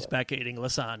 And Hugh's back eating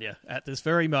lasagna at this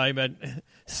very moment,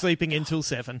 sleeping until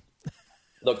 7.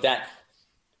 Look,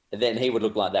 then he would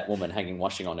look like that woman hanging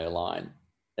washing on her line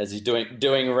as he's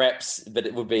doing reps, but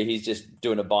it would be he's just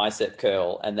doing a bicep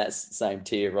curl, and that's the same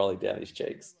tear rolling down his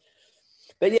cheeks.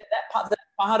 But yeah, that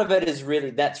part of it is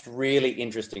that's really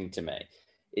interesting to me.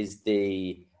 Is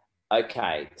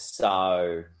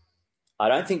so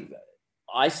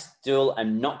I still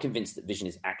am not convinced that Vision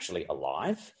is actually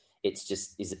alive. It's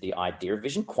just, is it the idea of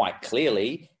Vision? Quite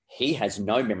clearly, he has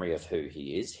no memory of who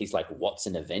he is. He's like, what's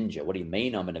an Avenger? What do you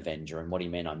mean I'm an Avenger? And what do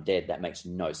you mean I'm dead? That makes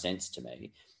no sense to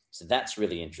me. So that's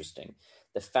really interesting.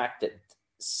 The fact that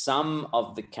some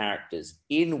of the characters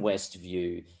in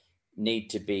Westview need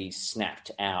to be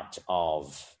snapped out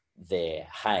of their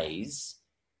haze,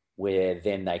 where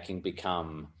then they can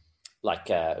become like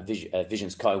a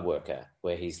Vision's co-worker,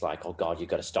 where he's like, oh God, you've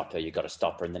got to stop her.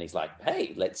 And then he's like,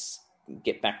 hey, let's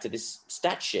get back to this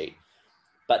stat sheet.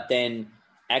 But then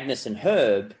Agnes and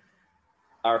Herb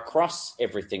are across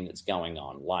everything that's going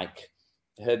on. Like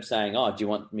Herb saying, oh, do you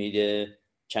want me to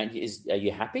change? Are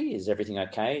you happy? Is everything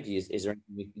okay? Is there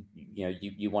anything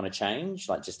you want to change?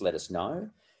 Like, just let us know.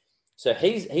 So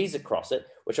he's across it,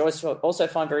 which I also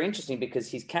find very interesting because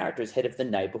his character is head of the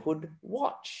neighborhood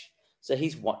watch. So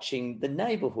he's watching the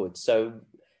neighborhood. So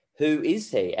who is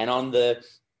he? And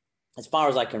as far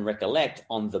as I can recollect,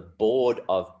 on the board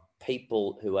of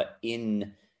people who are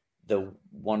in the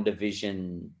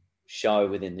WandaVision show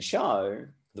within the show,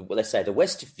 let's say the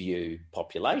Westview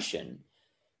population,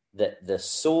 that the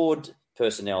Sword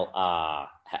personnel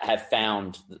have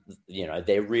found,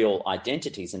 their real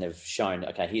identities and have shown,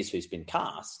 okay, here's who's been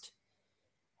cast.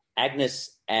 Agnes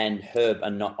and Herb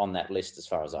are not on that list as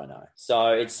far as I know. So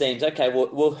it seems, okay,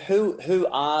 well who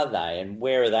are they and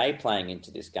where are they playing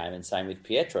into this game? And same with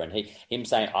Pietro and him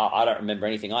saying, I don't remember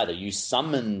anything either. You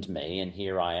summoned me and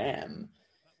here I am.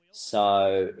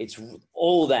 So it's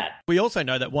all that. We also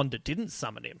know that Wanda didn't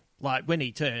summon him. Like when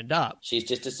he turned up. She's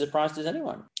just as surprised as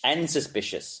anyone. And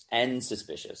suspicious.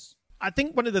 I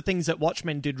think one of the things that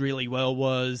Watchmen did really well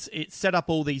was it set up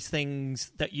all these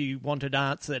things that you wanted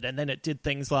answered, and then it did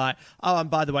things like, oh, and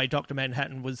by the way, Dr.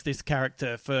 Manhattan was this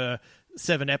character for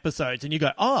 7 episodes, and you go,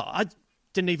 oh, I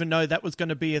didn't even know that was going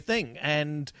to be a thing.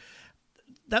 And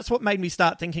that's what made me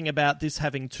start thinking about this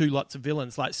having 2 lots of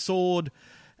villains. Like Sword,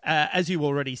 as you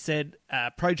already said,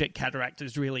 Project Cataract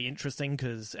is really interesting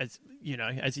because, as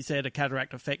you said, a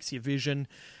cataract affects your vision.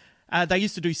 They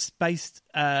used to do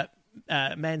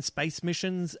manned space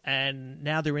missions, and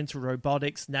now they're into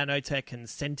robotics, nanotech, and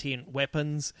sentient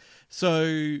weapons.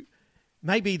 So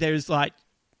maybe there's like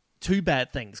 2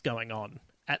 bad things going on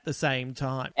at the same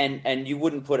time. And you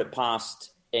wouldn't put it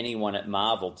past anyone at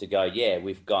Marvel to go, yeah,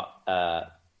 we've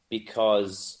got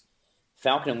because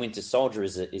Falcon and Winter Soldier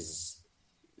is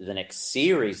the next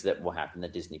series that will happen, the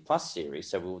Disney Plus series.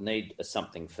 So we'll need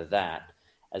something for that,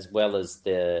 as well as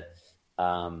the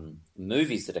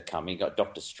movies that are coming. You've got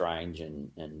Doctor Strange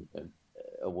and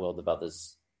A World of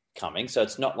Others coming. So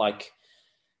it's not like,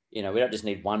 we don't just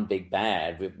need one big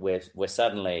bad. We're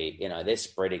suddenly, they're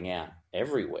spreading out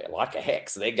everywhere like a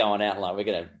hex. They're going out like we're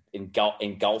going to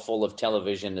engulf all of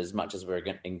television as much as we're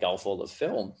going to engulf all of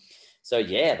film. So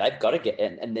yeah, they've got to get,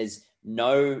 and there's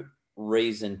no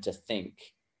reason to think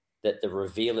that the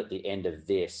reveal at the end of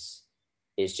this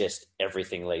is just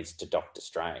everything leads to Doctor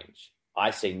Strange.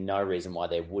 I see no reason why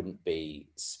there wouldn't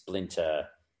be splinter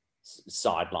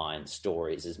sideline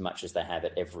stories as much as they have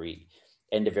at every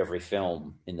end of every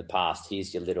film in the past.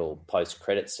 Here's your little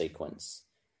post-credit sequence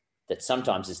that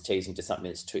sometimes is teasing to something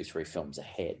that's 2-3 films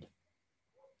ahead.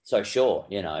 So sure,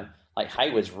 like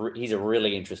Hayward's, he's a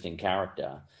really interesting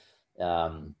character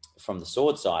from the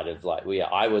Sword side of like,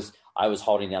 I was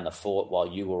holding down the fort while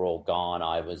you were all gone.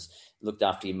 I was looked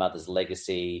after your mother's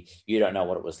legacy. You don't know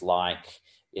what it was like.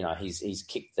 He's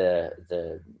kicked the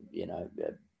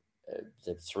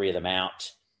 3 of them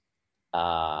out.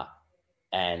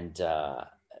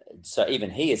 So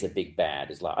even he is a big bad.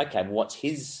 Is like, okay, what's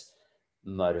his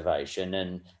motivation?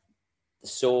 And the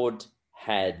Sword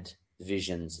had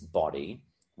Vision's body.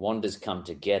 Wanda's come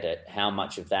to get it. How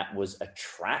much of that was a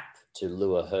trap to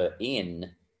lure her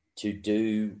in to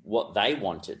do what they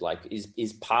wanted? Like,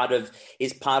 is part of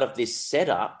this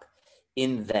setup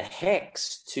in the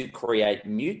Hex to create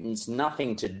mutants,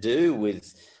 nothing to do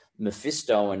with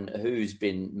Mephisto and who's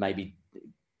been maybe,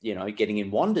 getting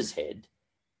in Wanda's head.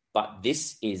 But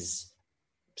this is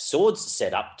Sword's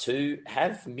set up to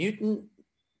have mutant,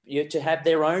 to have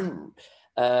their own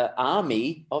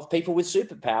army of people with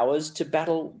superpowers to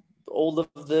battle all of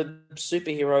the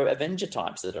superhero Avenger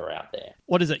types that are out there.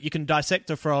 What is it? You can dissect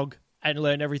a frog and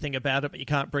learn everything about it, but you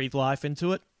can't breathe life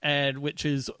into it, and which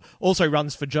is also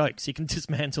runs for jokes. You can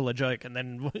dismantle a joke and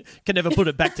then can never put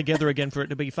it back together again for it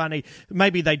to be funny.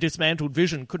 Maybe they dismantled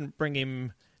Vision, couldn't bring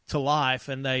him to life,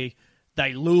 and they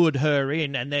lured her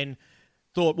in and then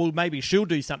thought, well, maybe she'll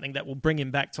do something that will bring him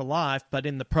back to life, but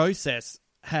in the process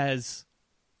has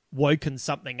woken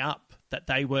something up that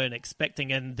they weren't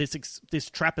expecting, and this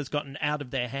trap has gotten out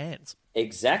of their hands.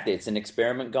 Exactly. It's an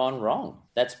experiment gone wrong.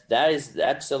 That is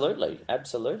absolutely.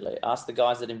 Ask the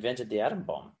guys that invented the atom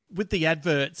bomb. With the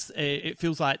adverts, it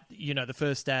feels like, the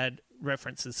first ad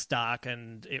references Stark,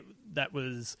 and it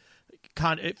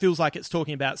feels like it's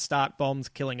talking about Stark bombs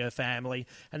killing her family.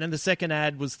 And then the second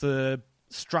ad was the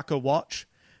Strucker watch,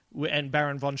 and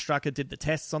Baron von Strucker did the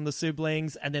tests on the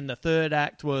siblings. And then the third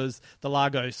act was the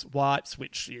Lagos wipes,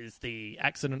 which is the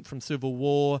accident from Civil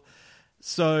War.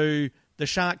 So the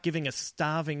shark giving a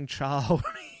starving child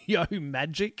yo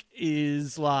magic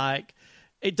is like,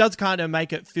 it does kind of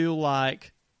make it feel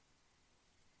like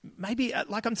maybe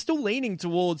like I'm still leaning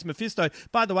towards Mephisto.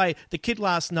 By the way, the kid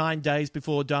lasts 9 days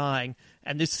before dying,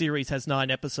 and this series has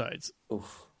 9 episodes.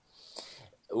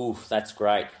 Oof, that's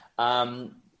great.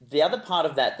 The other part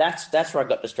of that's where I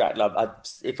got distracted.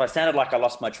 If I sounded like I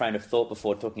lost my train of thought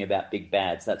before talking about big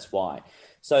bads, that's why.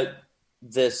 So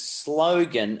the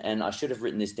slogan, and I should have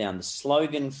written this down, the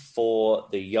slogan for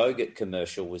the yogurt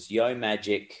commercial was Yo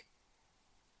Magic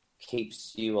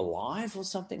keeps you alive or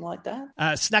something like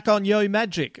that. Snack on Yo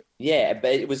Magic. Yeah,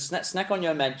 but it was snack on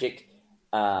Yo Magic.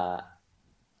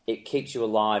 It keeps you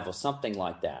alive or something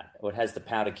like that. Or it has the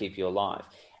power to keep you alive.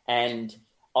 And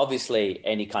obviously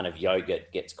any kind of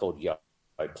yogurt gets called Yo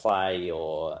Play,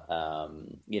 or,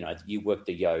 you work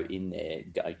the yo in there.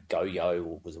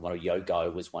 Go-Yo was one of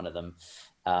Yo-Go was one of them,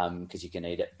 because you can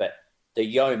eat it. But the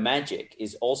Yo Magic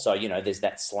is also, there's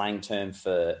that slang term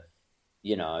for,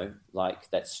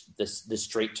 like that's the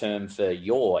street term for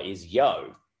your is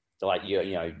yo. So like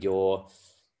you're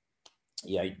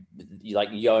like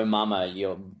yo mama,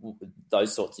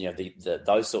 those sorts,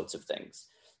 those sorts of things.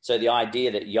 So the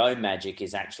idea that Yo Magic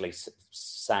is actually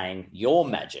saying your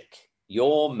magic,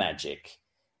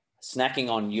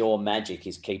 snacking on your magic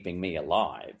is keeping me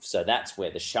alive. So that's where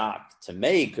the shark, to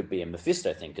me, could be a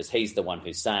Mephisto thing, because he's the one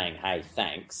who's saying, hey,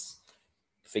 thanks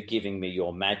for giving me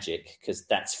your magic, because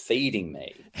that's feeding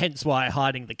me. Hence why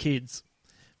hiding the kids,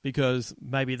 because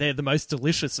maybe they're the most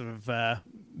delicious of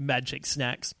magic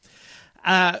snacks.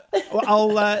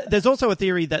 There's also a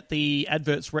theory that the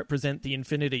adverts represent the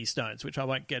Infinity Stones, which I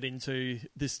won't get into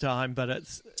this time, but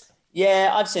it's...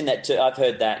 Yeah, I've seen that too. I've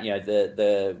heard that,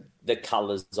 the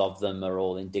colours of them are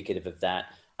all indicative of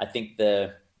that. I think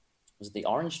was it the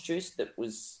orange juice that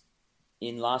was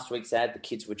in last week's ad the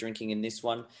kids were drinking in this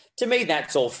one? To me,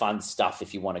 that's all fun stuff.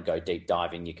 If you want to go deep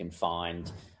diving, you can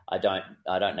find. I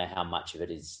don't know how much of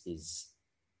it is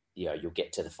you'll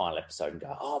get to the final episode and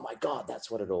go, oh my God, that's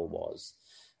what it all was.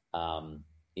 I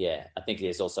think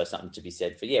there's also something to be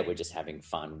said for, we're just having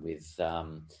fun with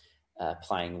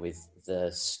playing with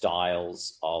the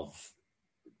styles of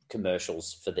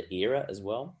commercials for the era as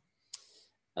well.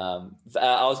 I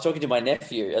was talking to my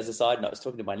nephew, as a side note,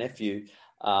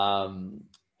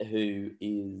 who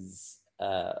is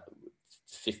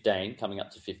 15, coming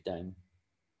up to 15,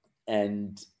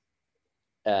 and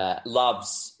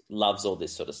loves all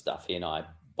this sort of stuff. He and I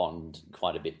bond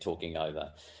quite a bit talking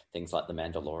over things like The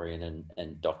Mandalorian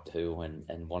and Doctor Who and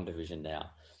WandaVision now.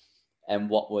 And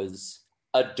what was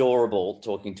adorable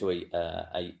talking to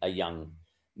a young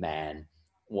man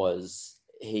was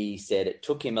he said it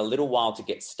took him a little while to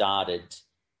get started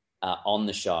on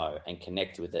the show and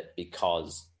connect with it,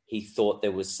 because he thought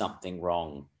there was something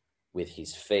wrong with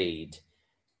his feed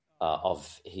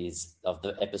of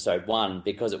the episode 1,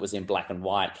 because it was in black and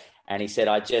white. And he said,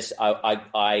 I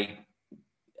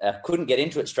couldn't get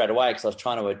into it straight away because I was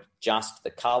trying to adjust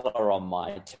the color on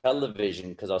my television,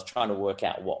 because I was trying to work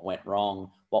out what went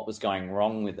wrong, what was going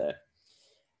wrong with it.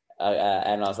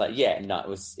 And I was like,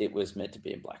 it was meant to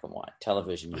be in black and white.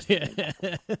 Television used to be in black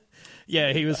and white.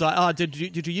 Yeah, he was like, did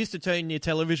you used to turn your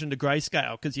television to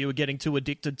grayscale because you were getting too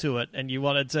addicted to it and you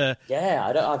wanted to?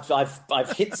 Yeah,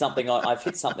 I've hit something on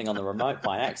the remote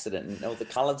by accident, and all the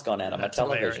color's gone out of my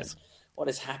television. Hilarious. What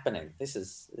is happening? This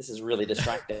is really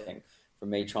distracting for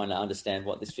me trying to understand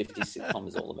what this 50s sitcom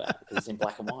is all about, because it's in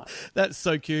black and white. That's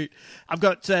so cute. I've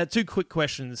got 2 quick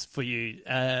questions for you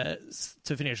to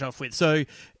finish off with. So,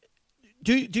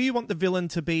 do you want the villain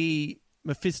to be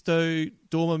Mephisto,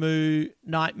 Dormammu,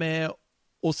 Nightmare,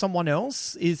 or someone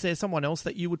else? Is there someone else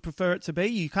that you would prefer it to be?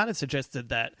 You kind of suggested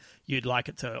that you'd like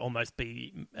it to almost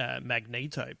be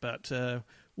Magneto, but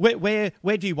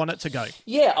where do you want it to go?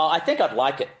 Yeah, I think I'd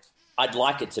like it. I'd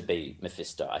like it to be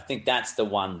Mephisto. I think that's the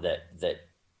one that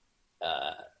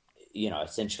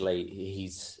essentially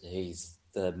he's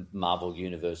the Marvel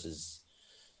Universe's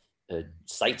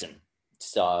Satan.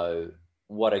 So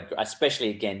especially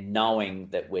again knowing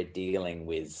that we're dealing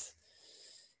with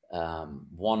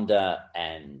Wanda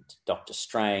and Doctor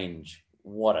Strange,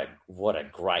 what a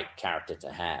great character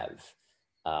to have,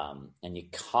 and you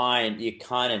kind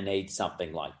of need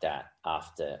something like that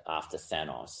after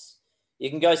Thanos. You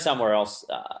can go somewhere else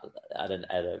I don't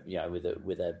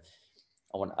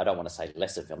want to say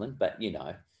lesser villain, but I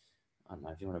don't know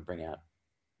if you want to bring out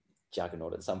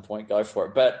Juggernaut at some point, go for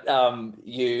it. But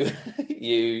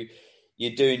you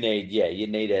do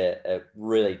need a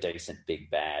really decent big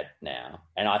bad now,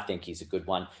 and I think he's a good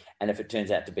one. And if it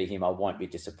turns out to be him, I won't be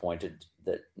disappointed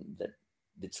that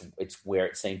it's where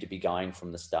it seemed to be going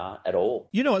from the start at all.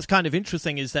 What's kind of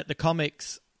interesting is that the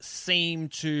comics seem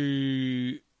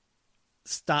to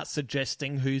start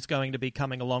suggesting who's going to be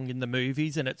coming along in the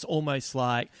movies, and it's almost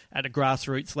like at a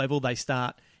grassroots level they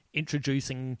start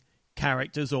introducing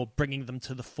characters or bringing them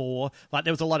to the fore. Like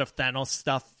there was a lot of Thanos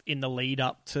stuff in the lead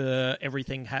up to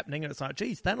everything happening, and it's like,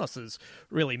 geez, Thanos has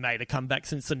really made a comeback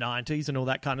since the 90s and all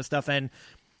that kind of stuff. And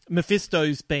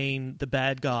Mephisto's been the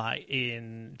bad guy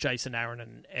in Jason Aaron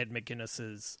and Ed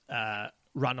McGuinness's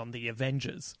run on the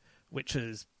Avengers, which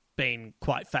has been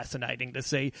quite fascinating to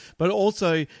see. But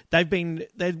also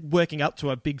they're working up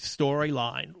to a big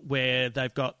storyline where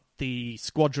they've got the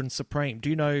Squadron Supreme. Do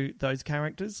you know those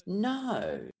characters?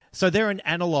 No. So they're an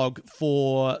analogue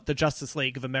for the Justice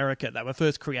League of America. They were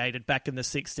first created back in the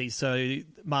 60s, so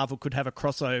Marvel could have a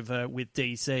crossover with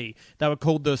DC. They were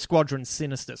called the Squadron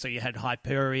Sinister. So you had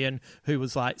Hyperion, who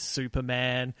was like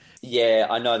Superman. Yeah,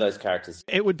 I know those characters.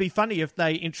 It would be funny if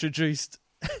they introduced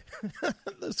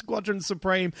the Squadron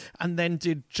Supreme and then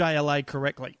did JLA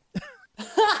correctly.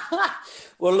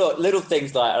 Well, look, little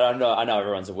things like, I know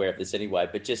everyone's aware of this anyway,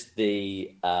 but just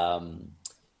the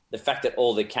fact that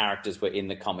all the characters were in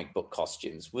the comic book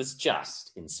costumes was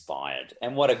just inspired.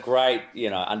 And what a great,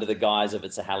 under the guise of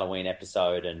it's a Halloween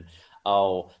episode and,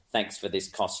 oh, thanks for this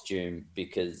costume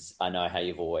because I know how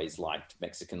you've always liked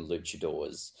Mexican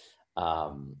luchadors,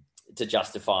 to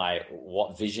justify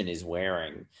what Vision is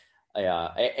wearing.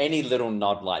 Any little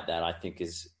nod like that, I think,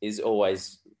 is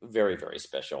always very, very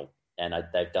special, and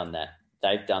they've done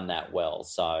that well.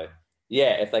 So,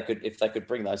 yeah, if they could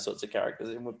bring those sorts of characters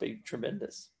in, would be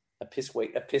tremendous. A piss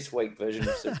weak version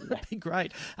of Superman. That'd be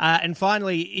great. And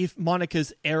finally, if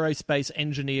Monica's aerospace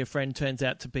engineer friend turns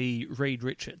out to be Reed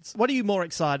Richards, what are you more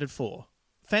excited for?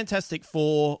 Fantastic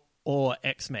Four or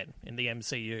X-Men in the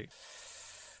MCU?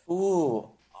 Ooh,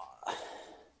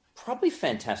 probably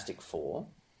Fantastic Four.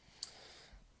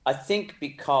 I think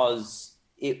because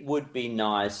it would be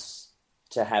nice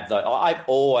to have those. I've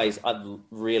always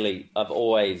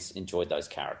enjoyed those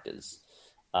characters.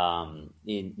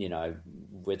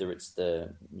 Whether it's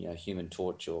the Human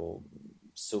Torch or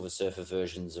Silver Surfer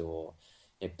versions, or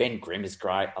Ben Grimm is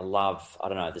great. I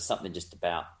don't know. There's something just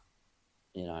about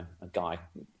a guy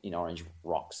in orange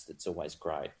rocks that's always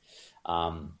great.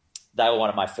 They were one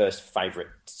of my first favorite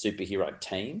superhero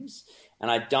teams, and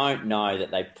I don't know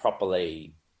that they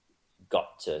properly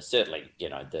got to, certainly,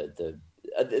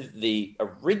 the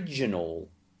original,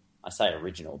 I say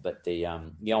original, but the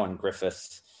Ioan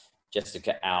Gruffudd,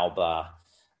 Jessica Alba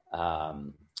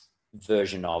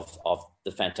version of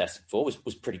the Fantastic Four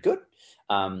was pretty good.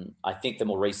 I think the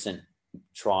more recent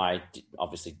try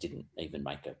obviously didn't even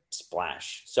make a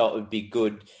splash. So it would be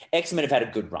good. X-Men have had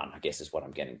a good run, I guess is what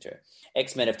I'm getting to.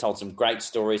 X-Men have told some great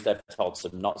stories. They've told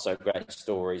some not so great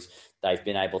stories. They've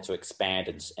been able to expand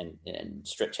and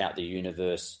stretch out the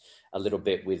universe a little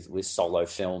bit with solo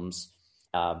films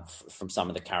from some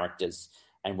of the characters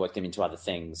and work them into other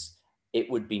things. It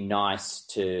would be nice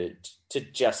to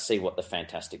just see what the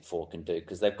Fantastic Four can do,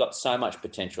 because they've got so much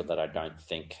potential that I don't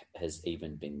think has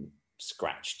even been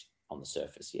scratched on the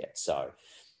surface yet. So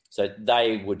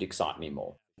they would excite me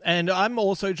more. And I'm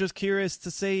also just curious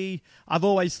to see, I've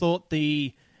always thought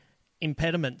the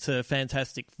impediment to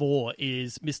Fantastic Four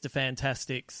is Mr.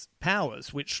 Fantastic's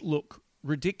powers, which look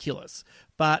ridiculous.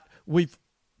 But we've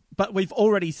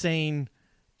already seen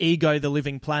Ego the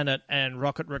Living Planet and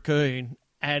Rocket Raccoon,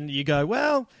 and you go,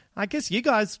 well, I guess you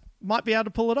guys might be able to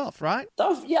pull it off, right?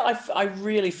 I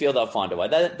really feel they'll find a way.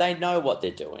 They know what they're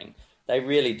doing. They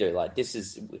really do. Like,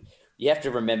 you have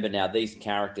to remember now, these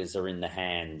characters are in the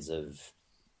hands of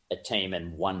a team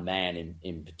and one man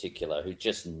in particular who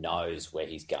just knows where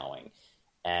he's going.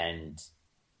 And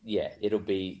yeah, it'll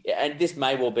be, and this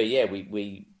may well be, yeah,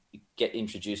 we get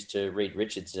introduced to Reed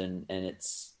Richards and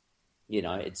it's, you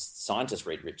know, it's scientist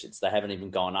Reed Richards. They haven't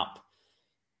even gone up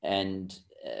and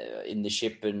in the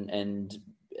ship and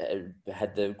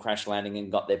had the crash landing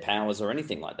and got their powers or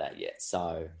anything like that yet.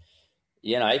 So,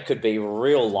 you know, it could be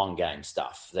real long game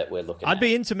stuff that we're looking at. I'd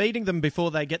be into meeting them before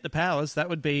they get the powers. That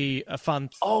would be a fun...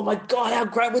 Oh, my God, how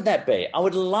great would that be? I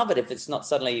would love it if it's not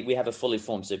suddenly we have a fully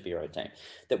formed superhero team,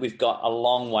 that we've got a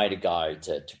long way to go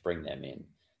to bring them in.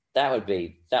 That would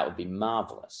be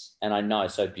marvellous. And I know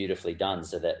so beautifully done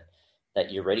so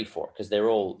that you're ready for it, because they're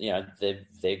all, you know,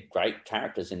 they're great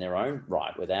characters in their own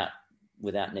right without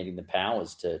needing the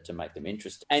powers to make them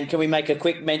interesting. And can we make a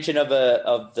quick mention of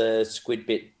the squid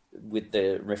bit with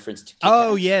the reference to Kick-Ass?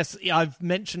 Oh, yes. I've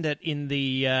mentioned it in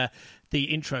the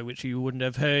intro, which you wouldn't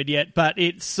have heard yet, but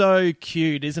it's so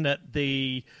cute, isn't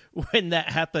it? When that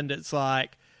happened, it's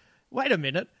like, wait a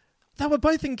minute, they were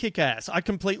both in Kick-Ass. I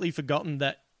completely forgotten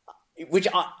that.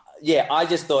 I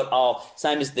just thought,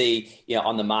 same as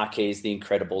on the marquees, The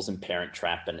Incredibles and Parent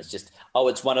Trap, and it's just,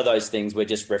 it's one of those things we're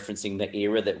just referencing the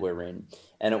era that we're in.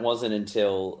 And it wasn't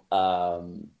until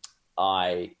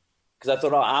because I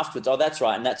thought, afterwards, that's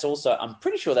right. And that's also, I'm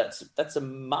pretty sure that's a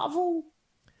Marvel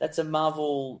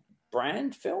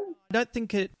brand film. I don't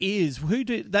think it is.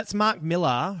 That's Mark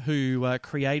Millar who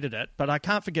created it, but I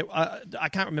can't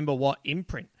remember what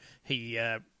imprint he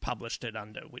published it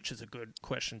under, which is a good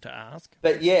question to ask.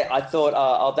 But yeah, I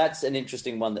thought, that's an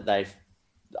interesting one that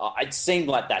it seemed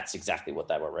like that's exactly what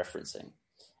they were referencing.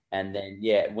 And then,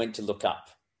 went to look up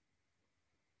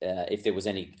if there was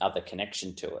any other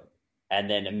connection to it. And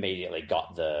then immediately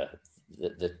got the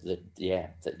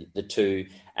two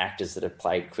actors that have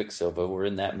played Quicksilver were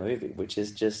in that movie, which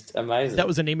is just amazing. That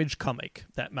was an Image comic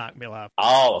that Mark Millar.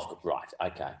 Oh, right,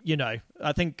 okay. You know,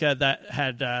 I think that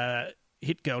had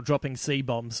Hit Girl dropping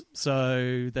C-bombs,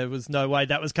 so there was no way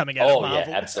that was coming out of Marvel. Oh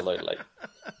yeah, absolutely.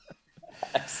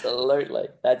 Absolutely,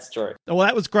 that's true. Well,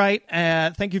 that was great.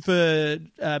 Thank you for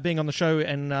being on the show,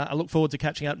 and I look forward to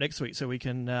catching up next week so we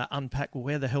can unpack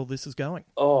where the hell this is going.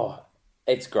 Oh,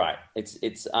 it's great.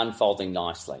 It's unfolding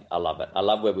nicely. I love it. I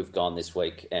love where we've gone this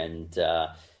week, and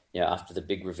after the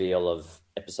big reveal of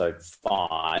episode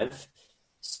 5,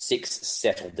 6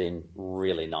 settled in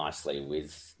really nicely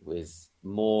with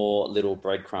more little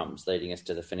breadcrumbs leading us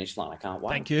to the finish line. I can't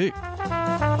wait. Thank you.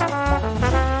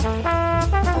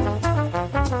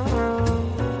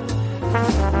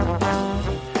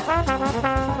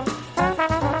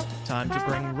 Time to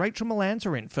bring Rachel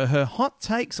Melanter in for her hot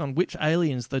takes on which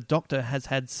aliens the Doctor has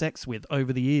had sex with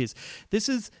over the years. This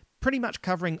is pretty much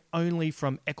covering only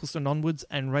from Eccleston onwards,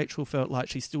 and Rachel felt like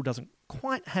she still doesn't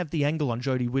quite have the angle on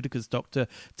Jodie Whittaker's Doctor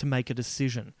to make a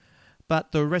decision.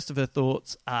 But the rest of her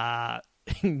thoughts are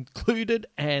included,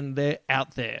 and they're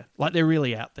out there. Like, they're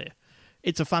really out there.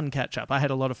 It's a fun catch-up. I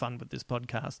had a lot of fun with this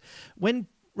podcast. When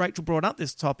Rachel brought up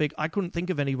this topic, I couldn't think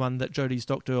of anyone that Jodie's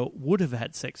Doctor would have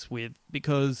had sex with,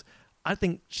 because I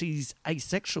think she's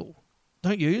asexual.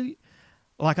 Don't you?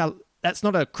 That's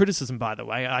not a criticism, by the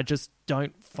way. I just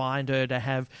don't find her to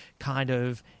have kind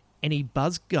of any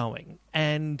buzz going.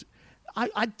 And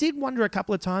I did wonder a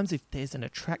couple of times if there's an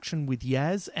attraction with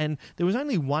Yaz, and there was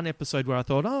only one episode where I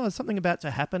thought, there's something about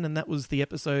to happen, and that was the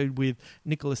episode with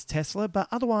Nicholas Tesla, but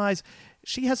otherwise,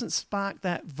 she hasn't sparked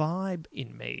that vibe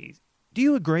in me. Do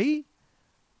you agree?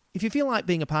 If you feel like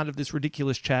being a part of this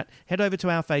ridiculous chat, head over to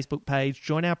our Facebook page,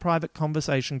 join our private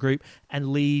conversation group,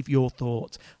 and leave your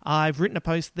thoughts. I've written a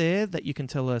post there that you can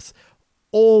tell us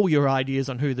all your ideas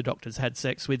on who the Doctor's had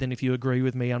sex with, and if you agree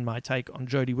with me on my take on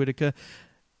Jodie Whittaker.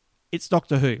 It's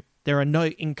Doctor Who. There are no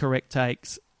incorrect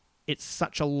takes. It's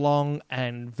such a long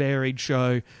and varied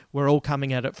show. We're all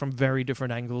coming at it from very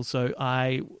different angles, so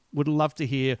I would love to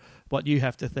hear what you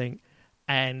have to think.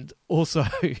 And also,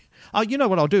 you know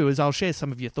what I'll do is I'll share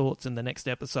some of your thoughts in the next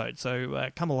episode. So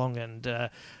come along and,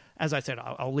 as I said,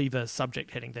 I'll leave a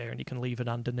subject heading there and you can leave it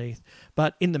underneath.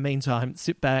 But in the meantime,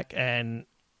 sit back and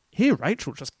hear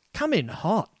Rachel just come in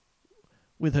hot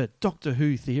with her Doctor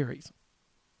Who theories.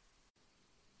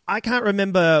 I can't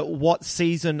remember what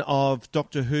season of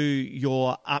Doctor Who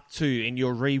you're up to in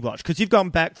your rewatch, because you've gone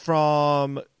back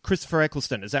from Christopher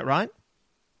Eccleston, is that right?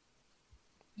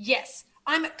 Yes.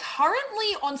 I'm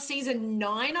currently on season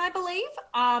 9, I believe.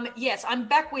 Yes, I'm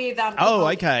back with...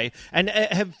 okay. And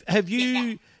have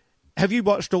you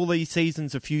watched all these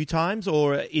seasons a few times,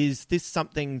 or is this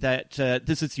something that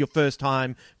this is your first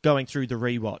time going through the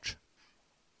rewatch?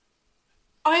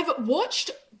 I've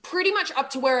watched pretty much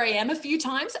up to where I am a few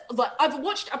times. I've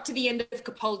watched up to the end of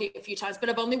Capaldi a few times, but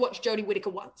I've only watched Jodie Whittaker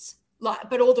once.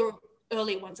 But all the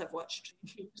earlier ones I've watched,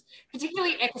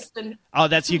 particularly Eccleston. Oh,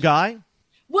 that's your guy?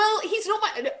 Well, he's not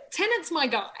my... Tennant's my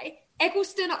guy.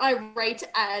 Eccleston I rate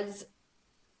as...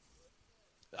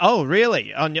 Oh,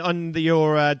 really? On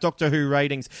your Doctor Who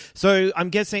ratings. So I'm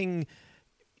guessing,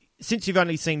 since you've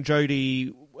only seen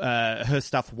Jodie, her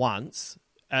stuff once,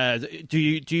 do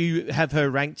you have her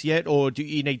ranked yet, or do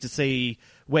you need to see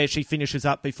where she finishes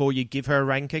up before you give her a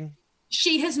ranking?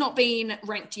 She has not been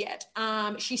ranked yet.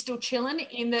 She's still chilling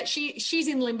in that she's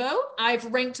in limbo. I've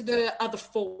ranked the other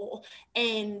 4,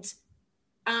 and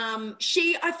I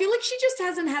feel like she just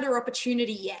hasn't had her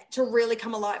opportunity yet to really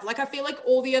come alive. Like, I feel like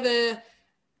all the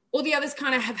others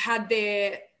kind of have had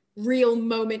their real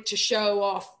moment to show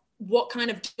off what kind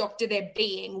of doctor they're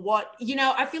being.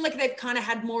 I feel like they've kind of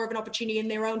had more of an opportunity in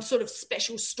their own sort of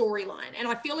special storyline. And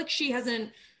I feel like she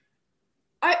hasn't,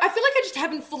 I feel like I just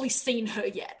haven't fully seen her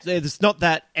yet. There's not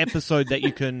that episode that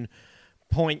you can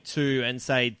point to and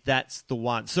say that's the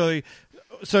one. So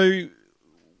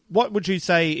what would you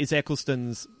say is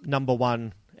Eccleston's number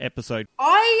 1 episode?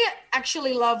 I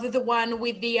actually love the one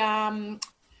with the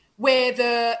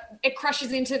where it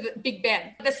crashes into the Big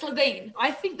Ben, the Slitheen.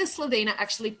 I think the Slitheen are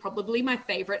actually probably my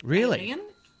favorite alien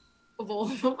of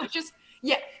all of them.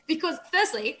 Because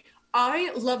firstly,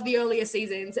 I love the earlier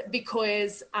seasons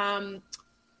because the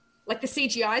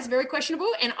CGI is very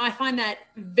questionable, and I find that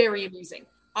very amusing.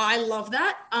 I love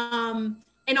that.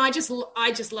 And I just love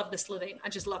the Slitheen. I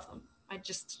just love them.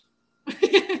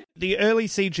 The early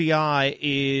CGI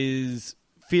is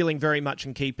feeling very much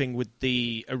in keeping with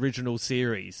the original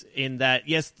series in that,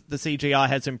 yes, the CGI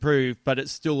has improved, but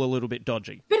it's still a little bit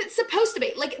dodgy. But it's supposed to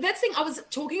be. Like, that's the thing, I was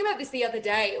talking about this the other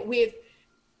day with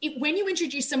when you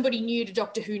introduce somebody new to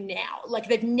Doctor Who now, like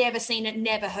they've never seen it,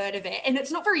 never heard of it, and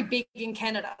it's not very big in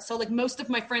Canada. So like most of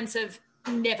my friends have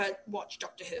never watched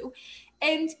Doctor Who.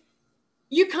 And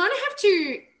you kind of have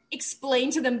to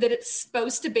explain to them that it's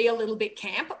supposed to be a little bit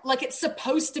camp. Like it's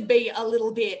supposed to be a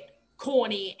little bit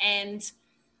corny and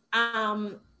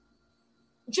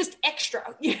just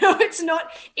extra, it's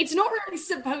not really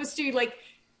supposed to, like,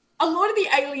 a lot of the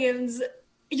aliens,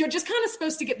 you're just kind of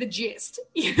supposed to get the gist,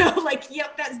 like,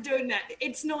 yep, that's doing that.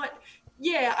 It's not,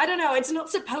 I don't know, it's not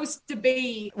supposed to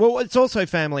be. Well, it's also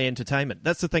family entertainment.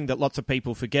 That's the thing that lots of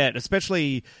people forget,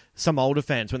 especially some older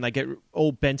fans when they get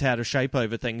all bent out of shape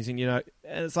over things. And,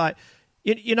 it's like,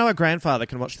 a grandfather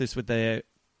can watch this with their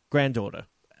granddaughter,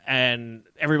 and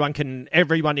everyone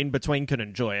in between can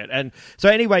enjoy it. And so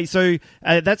anyway,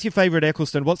 that's your favourite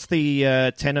Eccleston. What's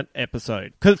the Tennant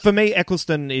episode? Because for me,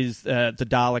 Eccleston is the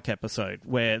Dalek episode,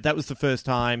 where that was the first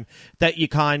time that you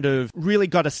kind of really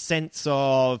got a sense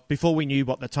of, before we knew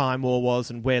what the Time War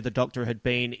was and where the Doctor had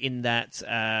been in that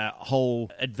whole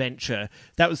adventure,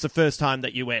 that was the first time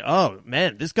that you went, oh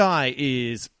man, this guy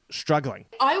is struggling.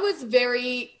 I was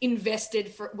very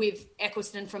invested with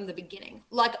Eccleston from the beginning.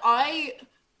 Like, I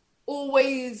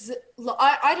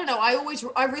don't know,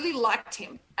 I really liked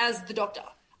him as the Doctor.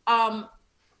 I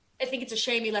think it's a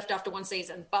shame he left after 1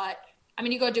 season, but I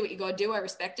mean, you gotta do what you gotta do. I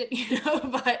respect it,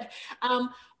 but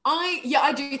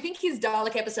I do think his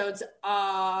Dalek episodes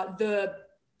are the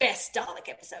best Dalek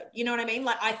episode. You know what I mean?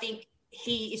 Like, I think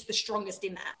he is the strongest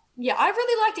in that. Yeah, I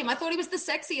really liked him. I thought he was the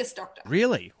sexiest Doctor.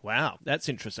 Really? Wow, that's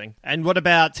interesting. And what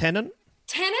about Tennant?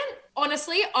 Tennant,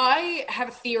 honestly, I have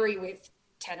a theory with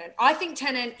Tennant. I think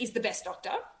Tennant is the best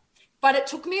Doctor, but it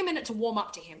took me a minute to warm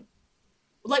up to him.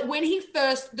 Like when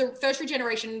the first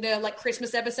regeneration, the like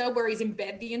Christmas episode where he's in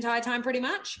bed the entire time pretty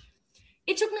much,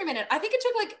 it took me a minute. I think it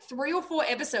took like 3 or 4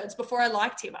 episodes before I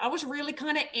liked him. I was really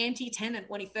kind of anti-Tennant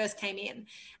when he first came in.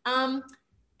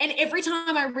 And every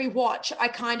time I rewatch, I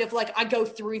kind of like, I go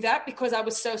through that because I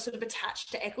was so sort of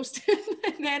attached to Eccleston.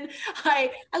 And then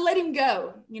I let him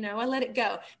go, I let it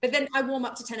go. But then I warm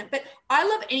up to Tennant. But I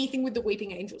love anything with the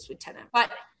Weeping Angels with Tennant.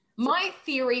 But my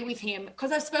theory with him,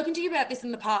 because I've spoken to you about this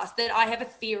in the past, that I have a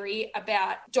theory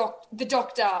about the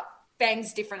Doctor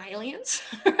bangs different aliens.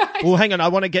 Right? Well, hang on, I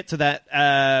want to get to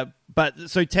that. But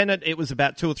so Tennant, it was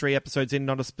about 2 or 3 episodes in,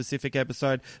 not a specific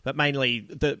episode, but mainly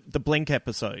the Blink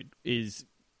episode is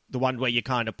the one where you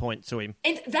kind of point to him.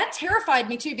 And that terrified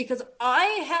me too, because I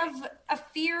have a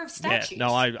fear of statues. Yeah,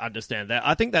 no, I understand that.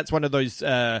 I think that's one of those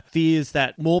fears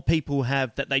that more people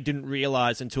have that they didn't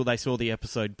realise until they saw the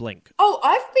episode Blink. Oh,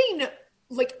 I've been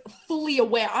like fully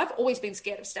aware. I've always been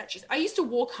scared of statues. I used to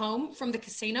walk home from the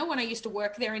casino when I used to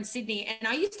work there in Sydney, and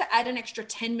I used to add an extra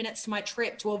 10 minutes to my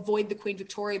trip to avoid the Queen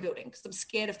Victoria building because I'm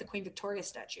scared of the Queen Victoria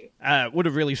statue. Would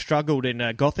have really struggled in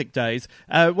Gothic days.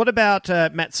 What about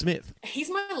Matt Smith? He's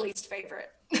my least favourite.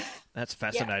 That's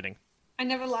fascinating. Yeah, I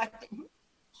never liked him.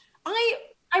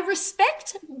 I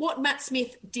respect what Matt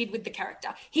Smith did with the character.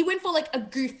 He went for like a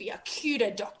goofier,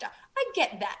 cuter Doctor. I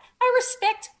get that. I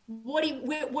respect what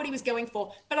he was going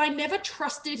for, but I never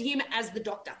trusted him as the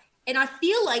Doctor. And I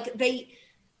feel like and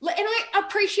I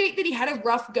appreciate that he had a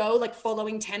rough go, like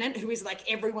following Tennant, who is like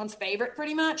everyone's favorite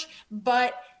pretty much.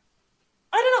 But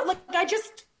I don't know, like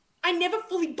I never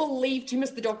fully believed him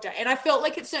as the Doctor. And I felt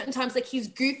like at certain times, like his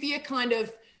goofier kind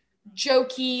of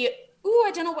jokey, ooh,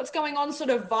 I don't know what's going on sort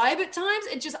of vibe at times.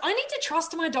 I need to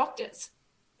trust my doctors.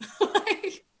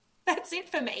 Like, that's it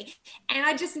for me. And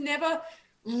I just never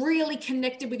really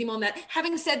connected with him on that.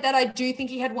 Having said that, I do think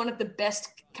he had one of the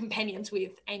best companions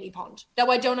with Amy Pond, though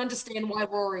I don't understand why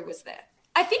Rory was there.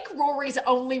 I think Rory's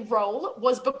only role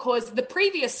was because the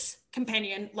previous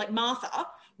companion, like Martha,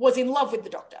 was in love with the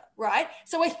Doctor, right?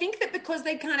 So I think that because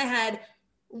they kind of had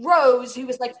Rose, who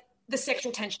was like the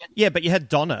sexual tension. Yeah, but you had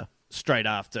Donna straight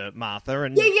after Martha.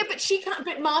 And Yeah,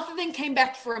 but Martha then came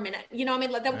back for a minute. You know what I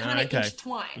mean? Like they were kind of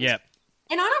intertwined. Yeah.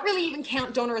 And I don't really even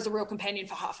count Donna as a real companion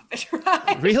for half of it,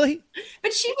 right? Really?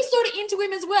 But she was sort of into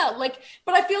him as well. Like,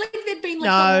 but I feel like there'd been like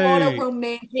a lot of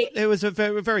romantic. There was a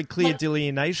very clear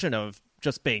delineation of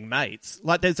just being mates.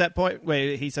 Like there's that point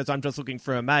where he says, I'm just looking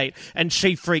for a mate. And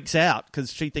she freaks out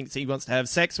because she thinks he wants to have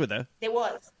sex with her. There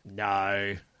was.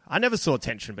 No. I never saw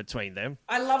tension between them.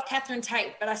 I love Catherine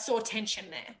Tate, but I saw tension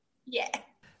there. Yeah.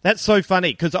 That's so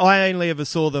funny because I only ever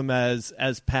saw them as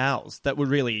pals that were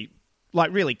really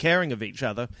caring of each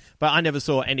other, but I never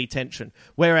saw any tension.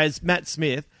 Whereas Matt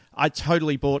Smith, I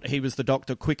totally bought he was the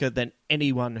Doctor quicker than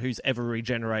anyone who's ever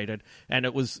regenerated. And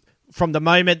it was from the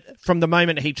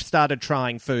moment he started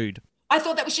trying food. I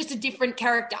thought that was just a different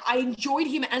character. I enjoyed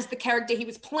him as the character he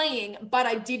was playing, but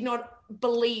I did not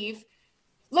believe,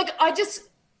 like, I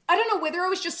don't know whether I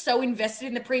was just so invested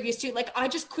in the previous two. Like, I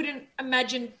just couldn't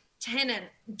imagine Tennant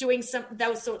doing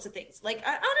those sorts of things. Like,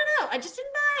 I don't know. I just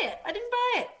didn't buy it. I didn't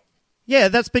buy it. Yeah,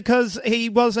 that's because he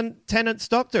wasn't Tennant's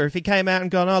Doctor. If he came out and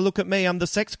gone, oh, look at me, I'm the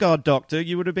sex god Doctor,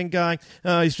 you would have been going,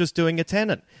 oh, he's just doing a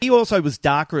Tennant. He also was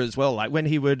darker as well. Like when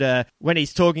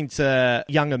he's talking to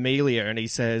young Amelia and he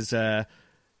says,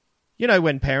 you know,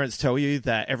 when parents tell you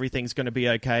that everything's going to be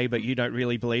okay, but you don't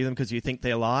really believe them because you think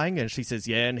they're lying? And she says,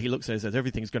 yeah. And he looks at her and says,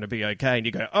 everything's going to be okay. And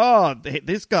you go, oh,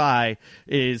 this guy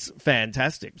is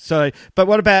fantastic. So, but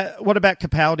what about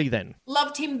Capaldi then?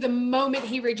 Loved him the moment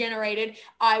he regenerated.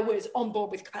 I was on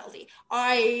board with Capaldi.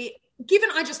 I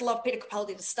just love Peter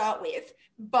Capaldi to start with,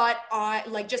 but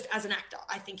just as an actor,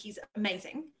 I think he's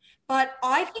amazing. But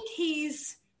I think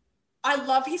I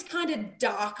love his kind of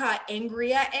darker,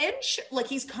 angrier edge. Like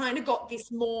he's kind of got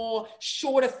this more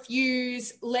shorter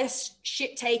fuse, less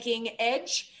shit-taking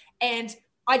edge. And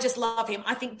I just love him.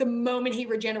 I think the moment he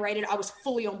regenerated, I was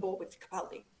fully on board with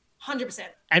Capaldi. 100%.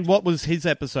 And what was his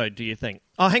episode, do you think?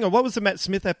 Oh, hang on. What was the Matt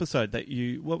Smith episode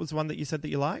what was the one that you said that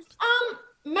you liked?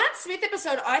 Matt Smith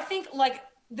episode, I think like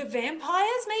the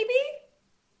vampires maybe?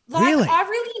 Like, really? I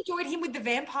really enjoyed him with the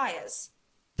vampires.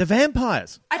 The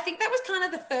vampires. I think that was kind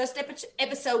of the first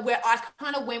episode where I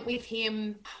kind of went with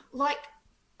him. Like,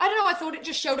 I don't know. I thought it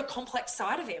just showed a complex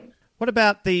side of him. What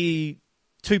about the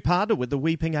two-parter with the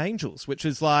Weeping Angels, which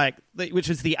is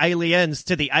the aliens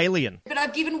to the alien? But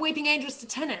I've given Weeping Angels to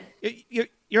Tennant.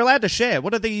 You're allowed to share.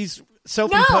 What are these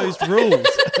self-imposed rules?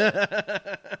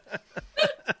 I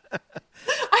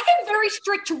have very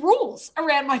strict rules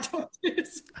around my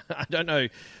doctors. I don't know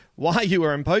why you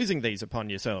were imposing these upon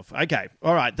yourself. Okay,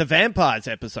 all right, the vampires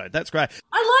episode. That's great.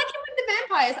 I like him with the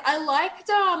vampires. I liked,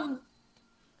 I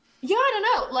don't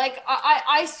know. Like,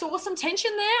 I saw some tension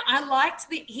there. I liked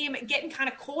him getting kind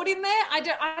of caught in there. I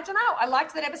don't know. I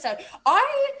liked that episode.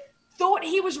 I thought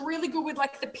he was really good with,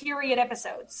 like, the period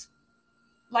episodes,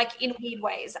 like, in weird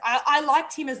ways. I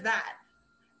liked him as that.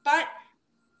 But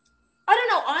I don't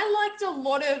know. I liked a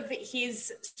lot of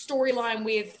his storyline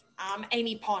with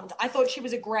Amy Pond. I thought she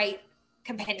was a great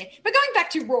companion. But going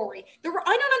back to Rory, I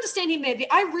don't understand him there.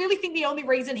 I really think the only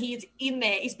reason he is in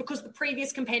there is because the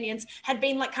previous companions had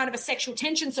been like kind of a sexual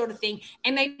tension sort of thing,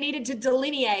 and they needed to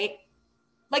delineate,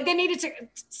 like they needed to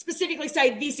specifically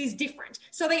say this is different.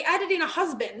 So they added in a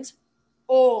husband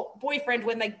or boyfriend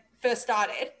when they first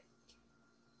started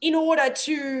in order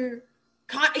to,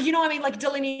 you know what I mean, like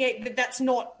delineate that that's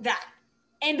not that.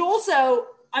 And also,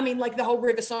 I mean, like the whole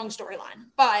River Song storyline.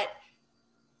 But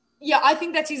yeah, I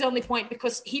think that's his only point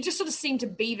because he just sort of seemed to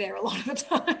be there a lot of the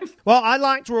time. Well, I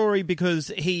liked Rory because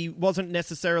he wasn't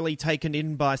necessarily taken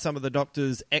in by some of the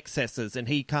Doctor's excesses, and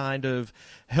he kind of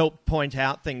helped point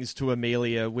out things to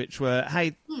Amelia, which were,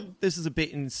 hey, this is a bit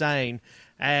insane.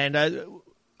 And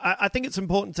I think it's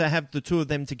important to have the two of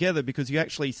them together because you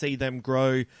actually see them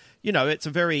grow. You know, it's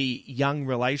a very young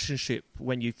relationship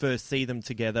when you first see them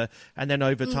together, and then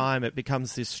over time it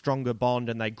becomes this stronger bond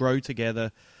and they grow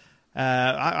together.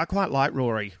 I quite like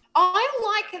Rory.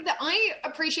 I like that. I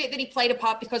appreciate that he played a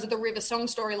part because of the River Song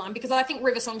storyline, because I think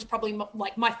River Song's probably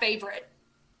like my favorite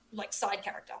side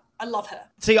character. I love her.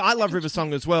 See, I love River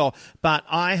Song as well, but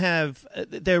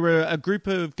there were a group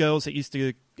of girls that used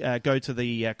to go to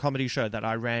the comedy show that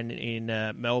I ran in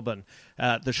Melbourne,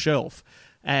 The Shelf,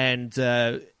 and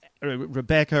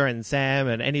Rebecca and Sam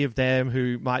and any of them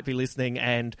who might be listening,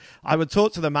 and I would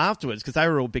talk to them afterwards because they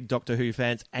were all big Doctor Who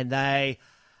fans, and they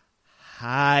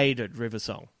hated River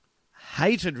Song.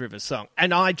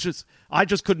 And I just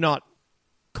could not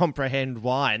comprehend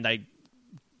why, and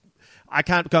I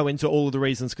can't go into all of the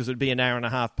reasons because it would be an hour and a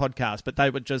half podcast, but they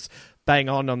would just bang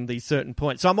on these certain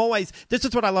points. So this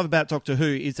is what I love about Doctor Who,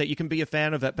 is that you can be a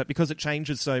fan of it, but because it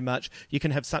changes so much, you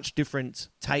can have such different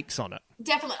takes on it.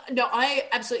 Definitely. No, I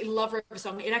absolutely love River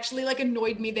Song. It actually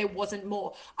annoyed me there wasn't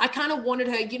more. I kind of wanted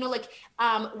her,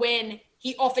 when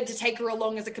he offered to take her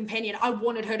along as a companion, I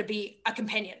wanted her to be a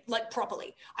companion,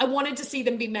 properly. I wanted to see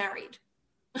them be married.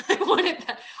 I wanted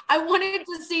that. I wanted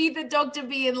to see the Doctor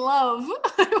be in love.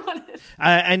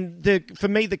 And for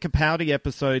me, the Capaldi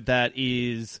episode that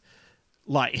is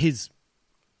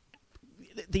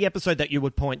the episode that you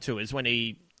would point to is when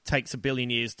he takes 1 billion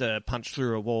years to punch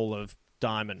through a wall of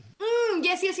diamond.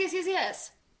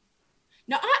 Yes.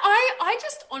 No, I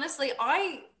just honestly,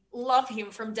 I love him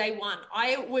from day one.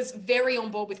 I was very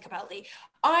on board with Capaldi.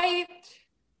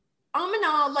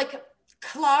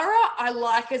 Clara, I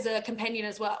like as a companion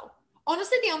as well.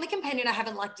 Honestly, the only companion I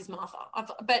haven't liked is Martha.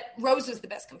 But Rose was the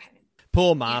best companion.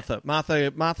 Poor Martha. Yeah.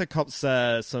 Martha cops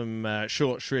some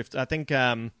short shrift. I don't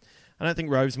think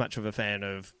Rove's much of a fan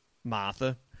of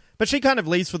Martha. But she kind of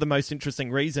leaves for the most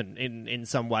interesting reason in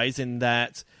some ways, in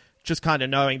that just kind of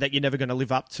knowing that you're never going to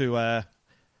live up to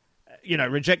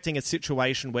rejecting a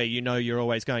situation where you're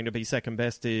always going to be second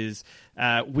best is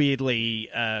weirdly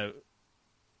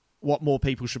what more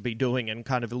people should be doing and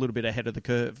kind of a little bit ahead of the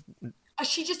curve.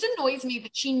 She just annoys me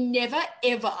that she never,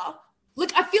 ever...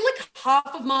 I feel like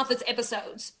half of Martha's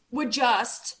episodes were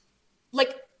just,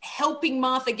 helping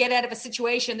Martha get out of a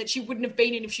situation that she wouldn't have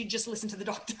been in if she'd just listened to the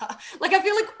Doctor. I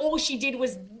feel like all she did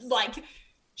was,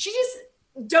 she just,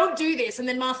 don't do this, and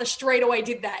then Martha straight away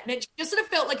did that. And it just sort of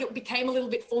felt like it became a little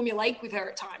bit formulaic with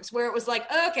her at times, where it was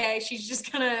okay, she's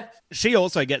just gonna... She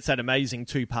also gets that amazing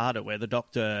two-parter where the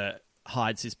Doctor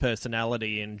hides his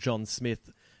personality in John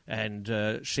Smith,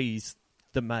 and she's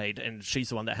the maid, and she's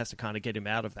the one that has to kind of get him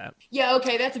out of that. Yeah,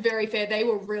 okay, that's very fair. They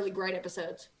were really great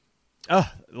episodes. Oh,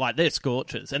 they're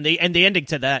scorchers, and the ending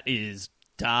to that is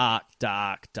dark.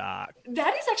 That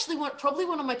is actually probably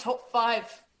one of my top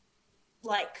 5,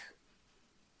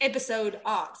 episode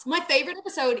arcs. My favorite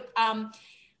episode, of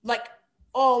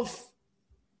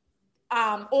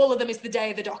all of them, is The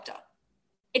Day of the Doctor.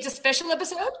 It's a special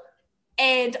episode.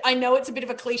 And I know it's a bit of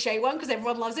a cliche one because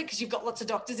everyone loves it because you've got lots of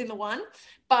doctors in the one.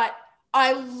 But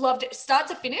I loved it. Start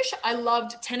to finish, I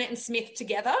loved Tennant and Smith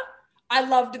together. I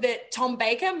loved that Tom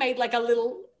Baker made a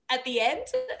little at the end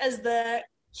as the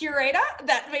curator.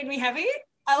 That made me happy.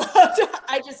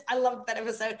 I loved that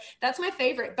episode. That's my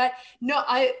favorite. But no,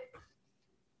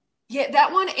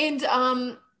 that one. And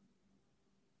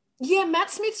Matt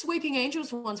Smith's Weeping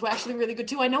Angels ones were actually really good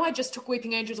too. I know I just took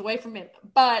Weeping Angels away from him,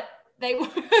 but they're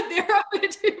up there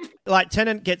too.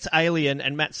 Tennant gets Alien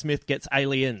and Matt Smith gets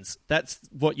Aliens. That's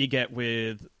what you get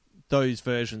with those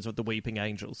versions of the Weeping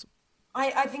Angels.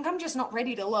 I think I'm just not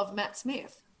ready to love Matt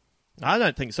Smith. I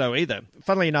don't think so either.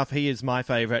 Funnily enough, he is my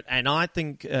favourite, and I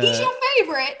think... He's your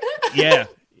favourite? Yeah.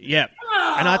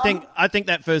 And I think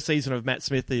that first season of Matt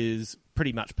Smith is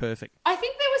pretty much perfect. I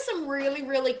think there were some really,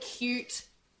 really cute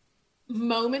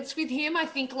moments with him. I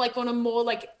think on a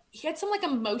more he had some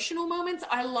emotional moments.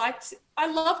 I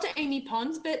loved Amy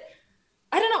Pond, but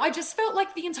I don't know. I just felt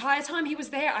like the entire time he was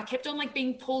there, I kept on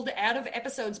being pulled out of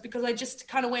episodes because I just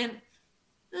kind of went,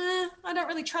 I don't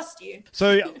really trust you.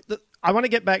 So I want to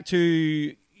get back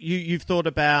to you've thought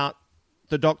about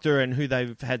the Doctor and who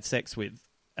they've had sex with,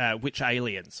 which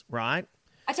aliens, right?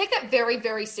 I take that very,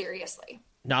 very seriously.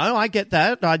 No, I get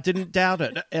that. I didn't doubt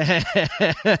it.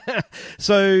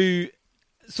 So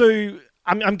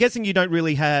I'm guessing you don't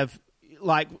really have,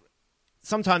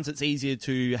 sometimes it's easier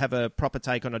to have a proper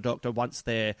take on a Doctor once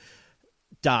they're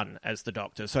done as the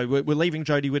Doctor. So we're leaving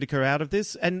Jodie Whittaker out of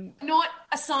this. And not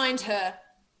assigned her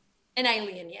an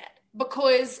alien yet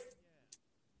because,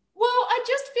 I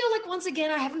just feel once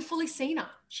again, I haven't fully seen her.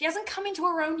 She hasn't come into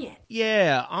her own yet.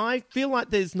 Yeah, I feel like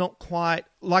there's not quite,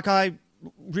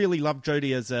 really loved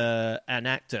Jodie as an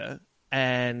actor,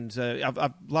 and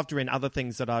I've loved her in other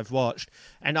things that I've watched,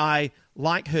 and I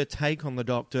like her take on the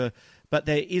Doctor, but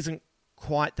there isn't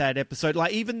quite that episode.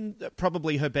 Like, even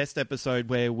probably her best episode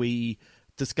where we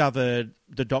discovered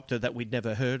the Doctor that we'd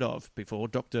never heard of before,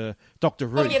 Dr.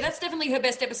 Ruth. Oh, yeah, that's definitely her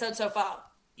best episode so far.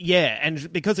 Yeah,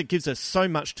 and because it gives her so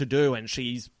much to do, and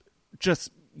she's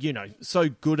just, so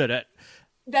good at it.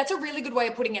 That's a really good way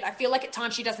of putting it. I feel like at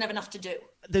times she doesn't have enough to do.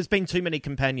 There's been too many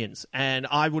companions, and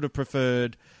I would have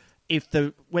preferred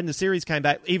when the series came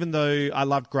back, even though I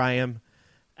loved Graham,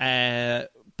 but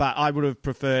I would have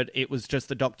preferred it was just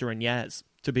the Doctor and Yaz,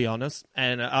 to be honest,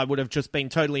 and I would have just been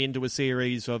totally into a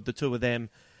series of the two of them,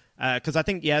 because I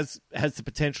think Yaz has the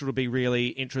potential to be really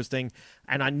interesting,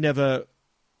 and I never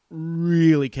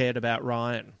really cared about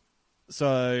Ryan.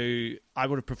 So I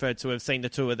would have preferred to have seen the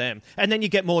two of them. And then you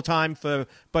get more time for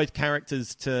both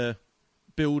characters to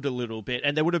build a little bit.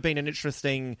 And there would have been an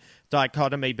interesting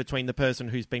dichotomy between the person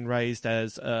who's been raised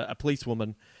as a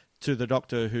policewoman to the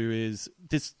Doctor,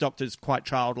 this Doctor's quite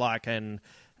childlike and,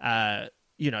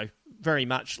 very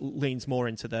much leans more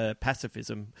into the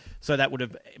pacifism. So that would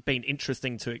have been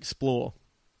interesting to explore.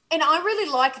 And I really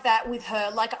like that with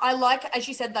her. Like, I like, as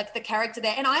you said, like the character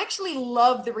there. And I actually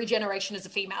love the regeneration as a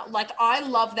female. Like, I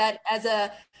love that as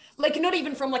not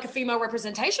even from like a female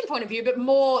representation point of view, but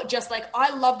more just like,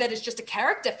 I love that as just a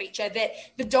character feature, that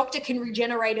the Doctor can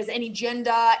regenerate as any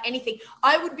gender, anything.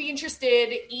 I would be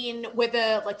interested in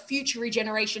whether like future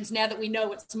regenerations, now that we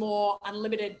know it's more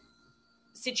unlimited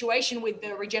situation with the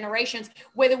regenerations,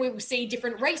 whether we will see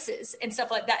different races and stuff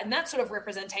like that. And that sort of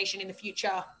representation in the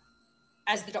future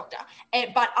as the Doctor.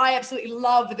 But I absolutely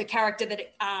love the character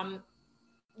that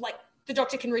the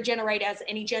Doctor can regenerate as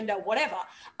any gender, whatever.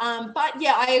 But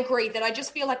yeah, I agree that I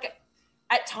just feel like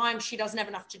at times she doesn't have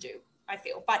enough to do, I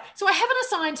feel. But so I haven't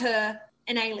assigned her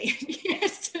an alien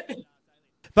yet.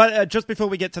 But just before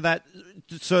we get to that,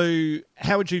 so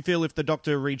how would you feel if the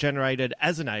Doctor regenerated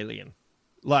as an alien?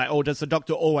 Or does the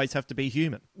Doctor always have to be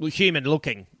human? Well, human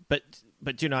looking, but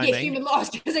do you know what I mean? Yeah, human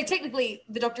lost, because technically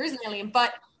the Doctor is an alien,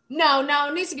 but no,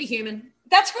 it needs to be human.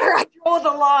 That's where I draw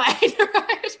the line,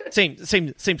 right?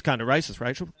 Seems kind of racist,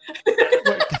 Rachel. I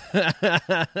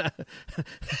draw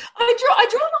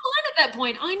the line at that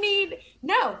point.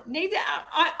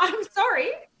 I'm sorry.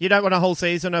 You don't want a whole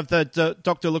season of the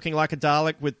Doctor looking like a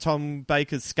Dalek with Tom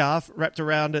Baker's scarf wrapped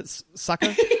around its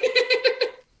sucker?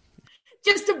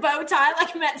 Just a bow tie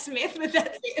like Matt Smith, but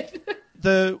that's it.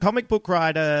 The comic book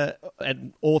writer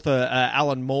and author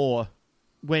Alan Moore,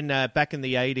 when back in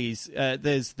the 80s,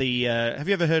 there's the... have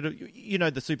you ever heard of,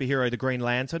 the superhero, the Green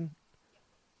Lantern?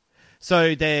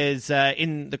 So there's,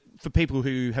 for people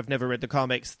who have never read the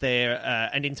comics, they're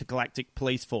an intergalactic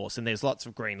police force, and there's lots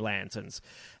of Green Lanterns.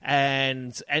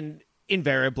 And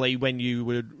invariably, when you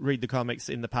would read the comics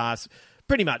in the past,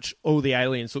 pretty much all the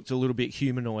aliens looked a little bit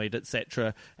humanoid,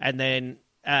 etc. And then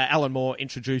Alan Moore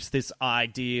introduced this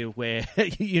idea where,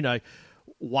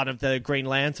 one of the Green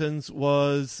Lanterns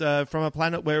was from a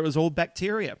planet where it was all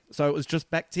bacteria. So it was just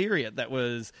bacteria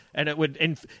and it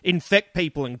would infect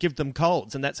people and give them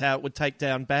colds, and that's how it would take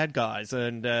down bad guys.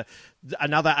 And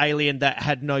another alien that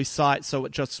had no sight, so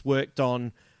it just worked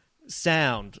on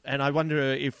sound. And I wonder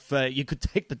if you could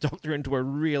take the Doctor into a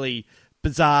really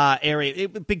bizarre area.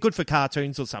 It would be good for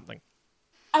cartoons or something.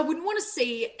 I wouldn't want to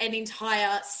see an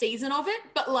entire season of it,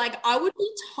 but I would be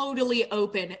totally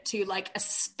open to a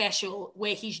special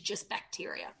where he's just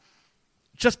bacteria.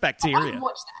 Just bacteria. I would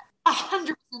watch that.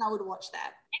 100% I would watch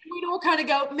that. And we'd all kind of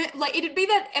go, it'd be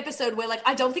that episode where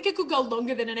I don't think it could go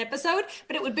longer than an episode,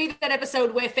 but it would be that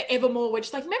episode where forevermore we're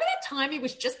just maybe that time he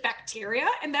was just bacteria,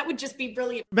 and that would just be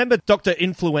brilliant. Remember Dr.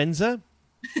 Influenza?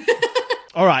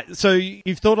 All right, so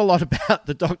you've thought a lot about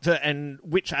the Doctor and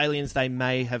which aliens they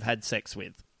may have had sex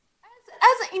with.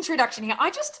 As an introduction here,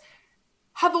 I just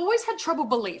have always had trouble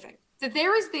believing that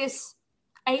there is this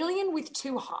alien with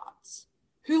two hearts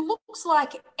who looks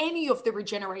like any of the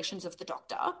regenerations of the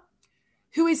Doctor,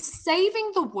 who is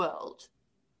saving the world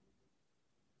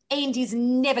and is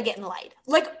never getting laid.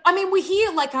 We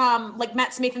hear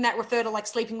Matt Smith and that refer to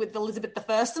sleeping with Elizabeth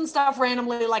I and stuff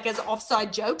randomly as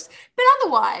offside jokes, but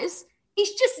otherwise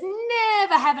he's just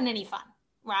never having any fun,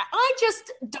 right? I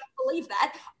just don't believe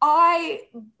that.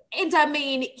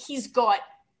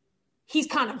 He's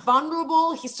kind of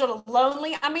vulnerable. He's sort of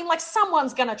lonely.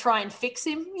 Someone's going to try and fix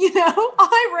him,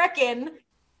 I reckon.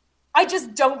 I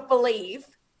just don't believe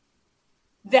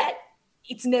that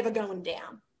it's never going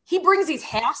down. He brings his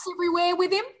house everywhere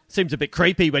with him. Seems a bit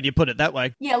creepy when you put it that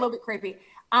way. Yeah, a little bit creepy.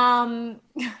 But,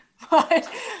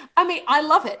 I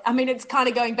love it. It's kind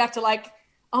of going back to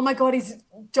oh my God, is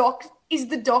Doc Is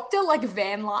the Doctor like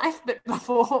van life, but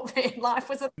before van life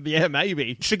was a... Yeah,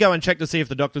 maybe. Should go and check to see if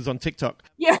the Doctor's on TikTok.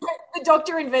 Yeah, the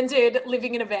Doctor invented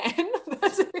living in a van.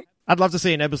 I'd love to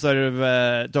see an episode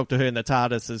of Doctor Who and the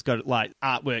TARDIS has got like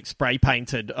artwork spray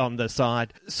painted on the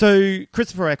side. So,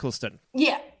 Christopher Eccleston.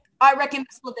 Yeah, I reckon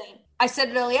it's Levine. I said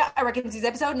it earlier, I reckon it's his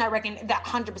episode, and I reckon that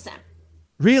 100%.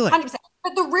 Really? 100%.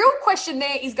 But the real question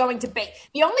there is going to be,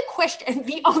 the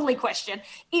only question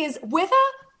is whether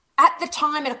at the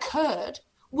time it occurred,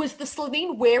 was the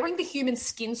Slitheen wearing the human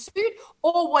skin suit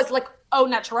or was like au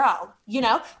natural, you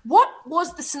know? What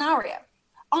was the scenario?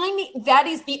 That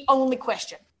is the only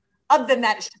question. Other than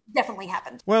that, it's definitely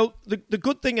happened. Well, the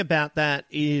good thing about that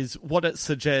is what it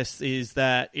suggests is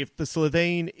that if the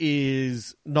Slitheen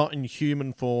is not in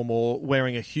human form or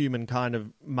wearing a human kind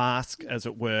of mask, as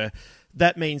it were,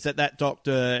 that means that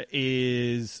Doctor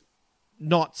is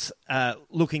not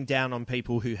looking down on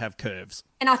people who have curves.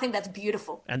 And I think that's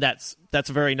beautiful. And that's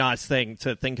a very nice thing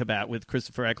to think about with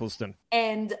Christopher Eccleston.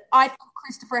 And I think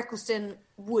Christopher Eccleston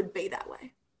would be that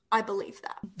way. I believe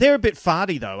that. They're a bit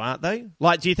farty, though, aren't they?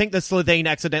 Like, do you think the Slitheen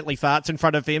accidentally farts in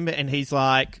front of him and he's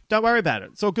like, don't worry about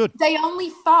it, it's all good? They only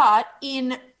fart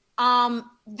in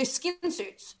the skin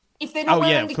suits. If they're not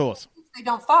wearing the skin suits, they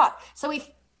don't fart.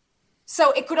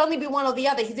 So it could only be one or the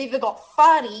other. He's either got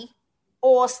farty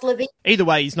or Slitheen. Either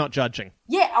way, he's not judging.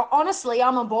 Yeah, honestly,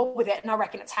 I'm on board with it, and I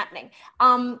reckon it's happening.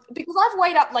 Because I've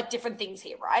weighed up like different things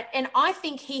here, right? And I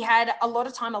think he had a lot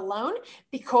of time alone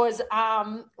because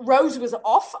Rose was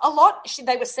off a lot.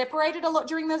 They were separated a lot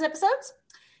during those episodes.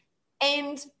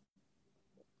 And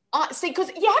see,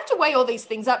 because you have to weigh all these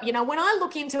things up. You know, when I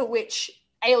look into which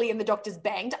alien the Doctor's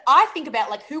banged, I think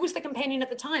about like, who was the companion at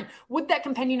the time? Would that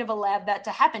companion have allowed that to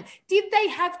happen? Did they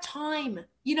have time?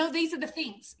 You know, these are the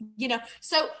things, you know.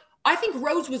 So I think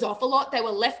Rose was off a lot. They were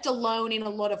left alone in a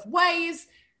lot of ways.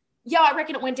 Yeah, I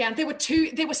reckon it went down. There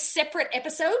were separate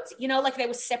episodes, you know, like they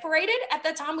were separated at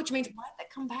that time, which means why did they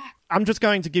come back? I'm just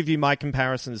going to give you my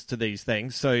comparisons to these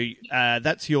things. So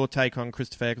that's your take on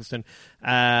Christopher Eccleston.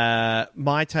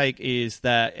 My take is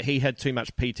that he had too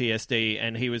much PTSD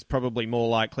and he was probably more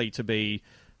likely to be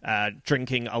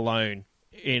drinking alone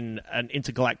in an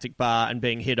intergalactic bar and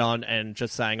being hit on and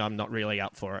just saying, I'm not really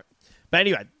up for it. But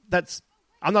anyway,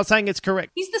 I'm not saying it's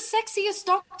correct. He's the sexiest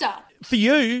Doctor. For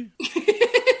you.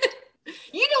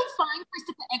 You don't find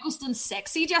Christopher Eccleston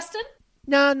sexy, Justin?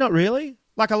 Nah, not really.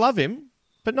 Like, I love him,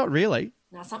 but not really.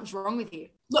 No, something's wrong with you.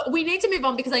 Look, we need to move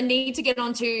on because I need to get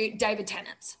on to David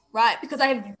Tennant, right? Because I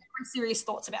have very serious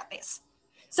thoughts about this.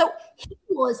 So he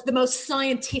was the most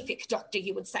scientific Doctor,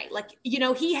 you would say. Like, you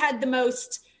know, he had the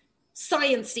most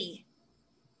science-y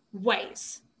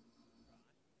ways,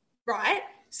 right?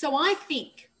 So I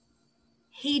think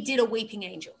he did a Weeping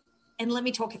Angel. And let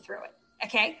me talk you through it,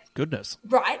 okay? Goodness.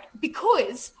 Right,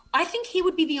 because I think he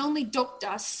would be the only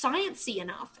Doctor science-y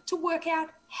enough to work out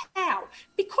how.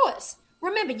 Because,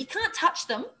 remember, you can't touch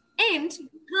them and you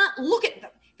can't look at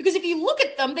them. Because if you look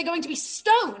at them, they're going to be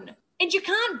stone. And you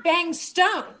can't bang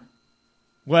stone.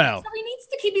 Well. So he needs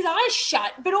to keep his eyes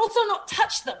shut, but also not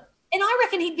touch them. And I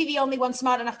reckon he'd be the only one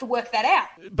smart enough to work that out.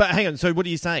 But hang on, so what are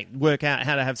you saying? Work out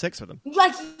how to have sex with them?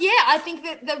 Like, yeah, I think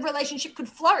that the relationship could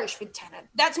flourish with Tennant.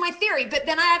 That's my theory. But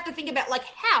then I have to think about, like,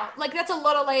 how? Like, that's a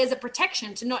lot of layers of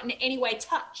protection to not in any way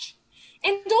touch.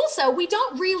 And also, we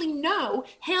don't really know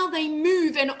how they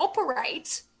move and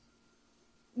operate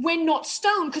when not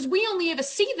stone, because we only ever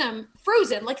see them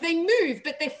frozen. Like, they move,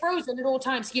 but they're frozen at all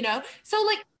times, you know? So,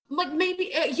 like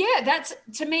maybe, yeah, that's,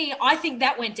 to me, I think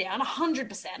that went down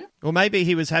 100%. Or maybe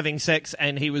he was having sex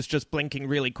and he was just blinking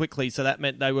really quickly, so that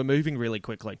meant they were moving really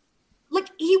quickly. Like,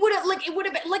 he would have, like, it would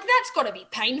have been, like, that's got to be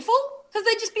painful, because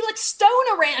they'd just be, like, stone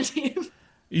around him.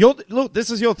 Look, this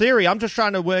is your theory. I'm just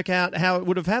trying to work out how it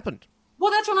would have happened.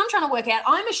 Well, that's what I'm trying to work out.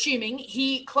 I'm assuming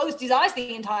he closed his eyes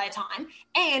the entire time,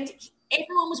 and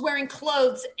everyone was wearing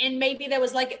clothes, and maybe there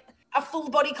was, like, a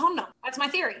full-body condom. That's my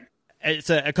theory.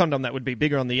 It's a condom that would be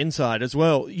bigger on the inside as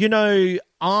well. You know,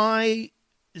 I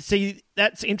see,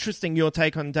 that's interesting, your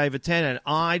take on David Tennant.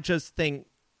 I just think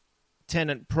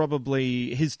Tennant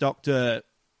probably, his Doctor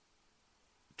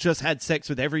just had sex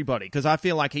with everybody, because I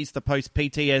feel like he's the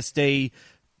post-PTSD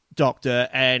Doctor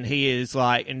and he is,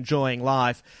 like, enjoying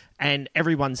life and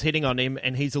everyone's hitting on him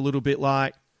and he's a little bit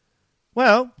like,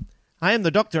 well, I am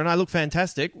the Doctor and I look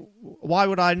fantastic. Why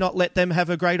would I not let them have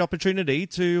a great opportunity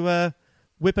to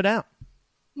whip it out?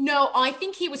 No, I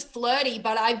think he was flirty,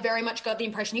 but I very much got the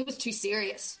impression he was too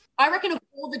serious. I reckon of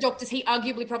all the Doctors, he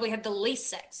arguably probably had the least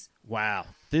sex. Wow.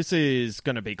 This is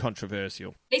going to be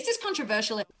controversial. This is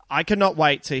controversial. I cannot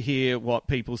wait to hear what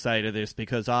people say to this,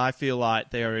 because I feel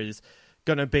like there is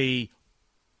going to be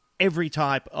every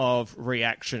type of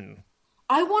reaction?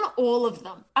 I want all of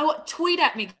them. Tweet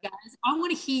at me, guys. I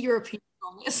want to hear your opinion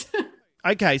on this.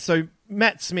 Okay, so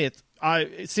Matt Smith,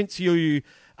 since you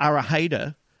are a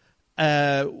hater,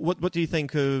 what do you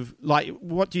think of,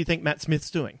 what do you think Matt Smith's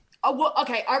doing?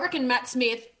 Okay, I reckon Matt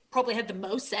Smith probably had the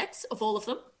most sex of all of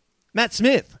them. Matt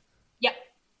Smith? Yep.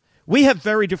 We have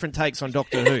very different takes on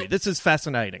Doctor Who. This is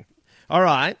fascinating. All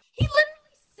right. He literally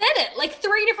said it like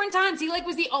 3 different times. He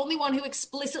was the only one who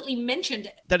explicitly mentioned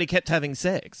it. That he kept having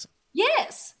sex.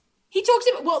 Yes. He talks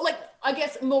about, I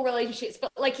guess more relationships,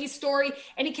 but his story,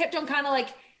 and he kept on kind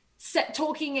of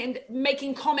talking and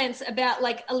making comments about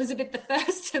Elizabeth I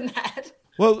and that.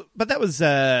 Well, but that was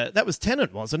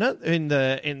Tennant, wasn't it? In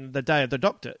the Day of the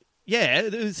Doctor. Yeah,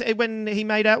 it was when he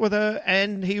made out with her,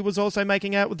 and he was also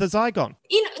making out with the Zygon.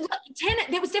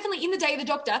 Tennant, there was definitely in the Day of the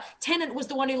Doctor. Tennant was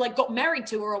the one who got married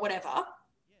to her or whatever.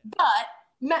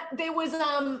 But there was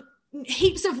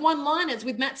heaps of one-liners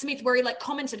with Matt Smith where he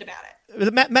commented about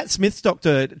it. Matt Smith's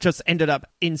Doctor just ended up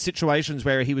in situations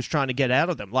where he was trying to get out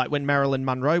of them, like when Marilyn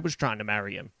Monroe was trying to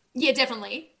marry him. Yeah,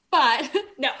 definitely. But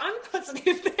no, I'm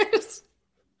positive there's.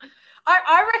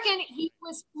 I reckon he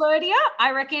was flirtier.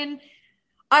 I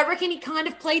reckon he kind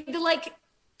of played the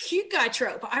cute guy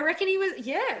trope. I reckon he was,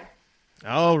 yeah.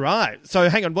 Oh, right. So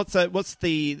hang on,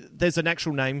 there's an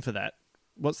actual name for that.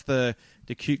 What's the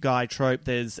cute guy trope?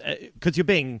 There's, because you're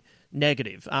being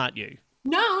negative, aren't you?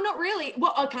 No, not really.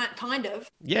 Well, I can't, kind of.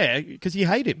 Yeah, because you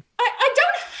hate him. I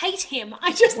don't hate him.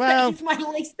 I just think he's my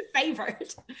least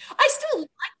favourite. I still liked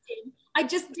him. I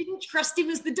just didn't trust him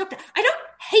as the Doctor. I don't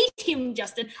hate him,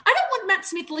 Justin. I don't want Matt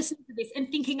Smith listening to this and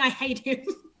thinking I hate him.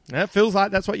 It feels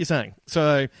like that's what you're saying.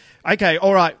 So, okay,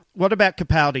 all right. What about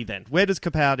Capaldi then? Where does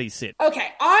Capaldi sit? Okay,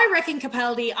 I reckon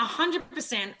Capaldi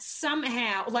 100%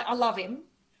 somehow, I love him.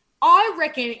 I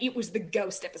reckon it was the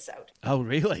ghost episode. Oh,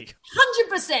 really?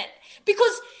 100%.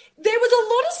 Because there was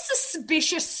a lot of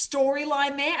suspicious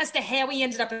storyline there as to how he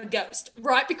ended up a ghost,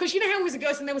 right? Because you know how he was a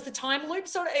ghost and there was the time loop,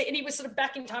 and he was sort of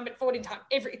back in time but forward in time.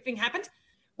 Everything happened.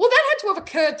 Well, that had to have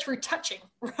occurred through touching,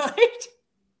 right?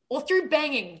 Or through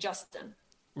banging, Justin.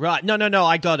 Right. No,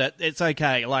 I got it. It's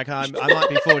okay. I might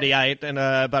be 48,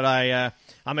 but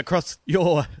I'm across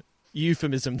your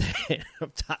euphemism there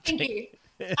of touching. Thank you.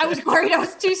 I was worried I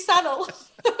was too subtle.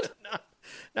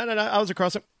 No, I was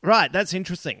across it. Right, that's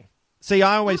interesting. See,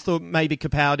 I always thought maybe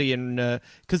Capaldi and...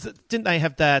 Because didn't they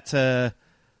have that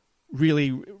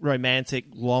really romantic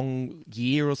long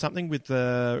year or something with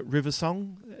the River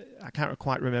Song? I can't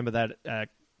quite remember that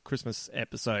Christmas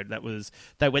episode.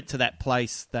 They went to that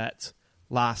place that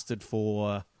lasted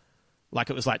for... it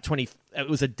was 20... It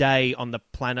was a day on the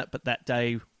planet, but that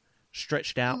day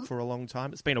stretched out for a long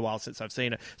time. It's been a while since I've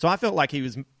seen it. So I felt like he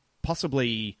was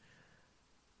possibly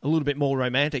a little bit more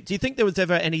romantic. Do you think there was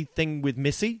ever anything with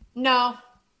Missy? No.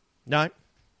 No?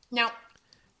 No.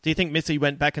 Do you think Missy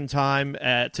went back in time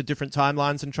to different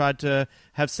timelines and tried to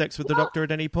have sex with the Doctor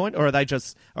at any point? Or are they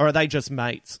just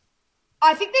mates?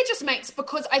 I think they're just mates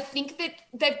because I think that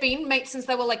they've been mates since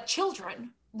they were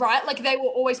children, right? They were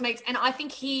always mates. And I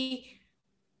think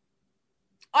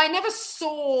I never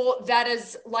saw that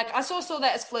as I saw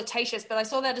that as flirtatious, but I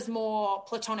saw that as more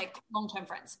platonic, long-term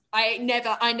friends. I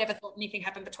never thought anything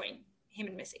happened between him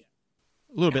and Missy.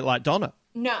 A little bit like Donna.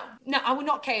 No, I will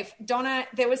not cave. Donna,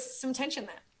 there was some tension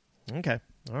there. Okay,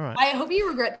 all right. I hope you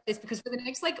regret this because for the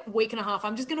next week and a half,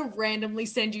 I'm just going to randomly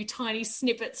send you tiny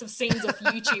snippets of scenes off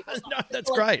YouTube. No, that's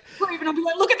great. And I'll be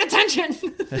look at the tension.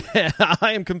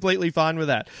 I am completely fine with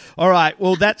that. All right,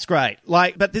 well, that's great.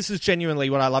 But this is genuinely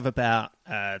what I love about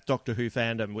Doctor Who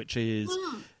fandom, which is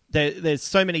there's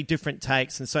so many different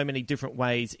takes and so many different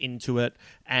ways into it,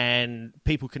 and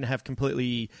people can have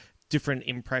completely different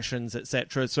impressions,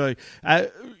 etc. So,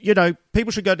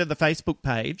 people should go to the Facebook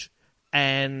page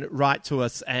and write to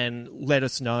us and let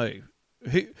us know.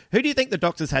 Who do you think the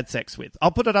Doctor's had sex with?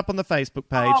 I'll put it up on the Facebook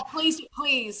page. Oh,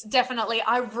 please, definitely.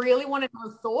 I really want to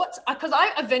know thoughts because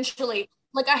I eventually,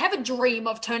 I have a dream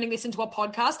of turning this into a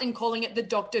podcast and calling it The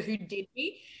Doctor Who Did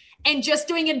Me and just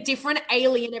doing a different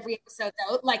alien every episode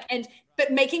though,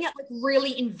 but making it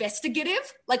really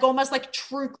investigative, almost like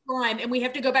true crime. And we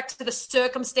have to go back to the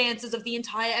circumstances of the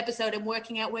entire episode and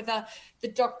working out whether the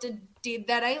Doctor did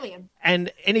that alien.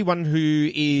 And anyone who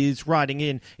is writing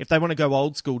in, if they want to go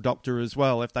old school Doctor as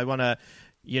well, if they want to,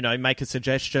 make a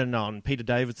suggestion on Peter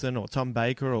Davison or Tom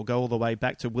Baker or go all the way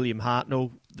back to William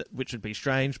Hartnell, which would be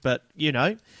strange, but,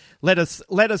 let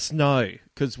us know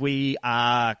because we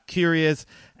are curious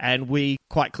and we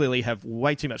quite clearly have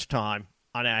way too much time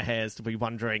on our hands to be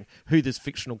wondering who this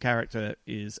fictional character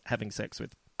is having sex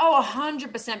with. Oh,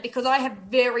 100%, because I have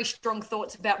very strong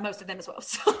thoughts about most of them as well.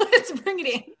 So let's bring it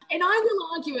in. And I will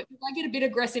argue it because I get a bit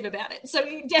aggressive about it. So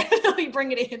definitely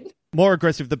bring it in. More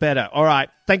aggressive, the better. All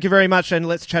right. Thank you very much, and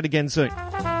let's chat again soon.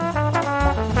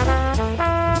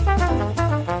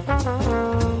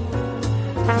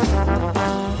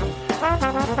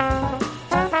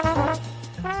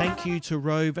 Thank you to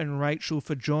Rove and Rachel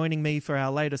for joining me for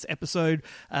our latest episode.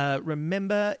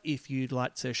 Remember, if you'd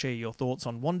like to share your thoughts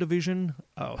on WandaVision,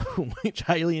 which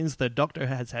aliens the Doctor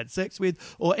has had sex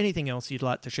with, or anything else you'd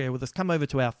like to share with us, come over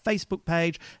to our Facebook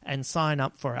page and sign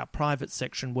up for our private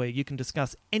section where you can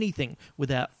discuss anything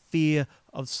without fear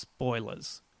of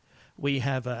spoilers. We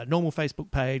have a normal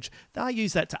Facebook page. I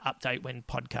use that to update when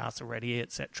podcasts are ready,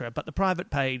 etc. But the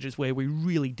private page is where we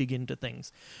really dig into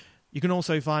things. You can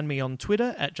also find me on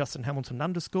Twitter at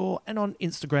JustinHamilton_ and on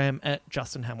Instagram at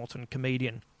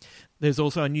JustinHamiltonComedian. There's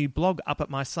also a new blog up at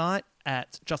my site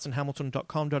at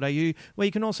justinhamilton.com.au where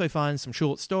you can also find some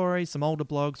short stories, some older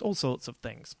blogs, all sorts of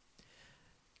things.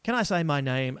 Can I say my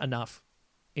name enough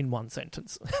in one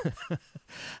sentence?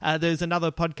 There's another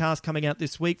podcast coming out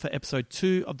this week for episode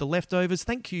 2 of The Leftovers.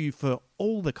 Thank you for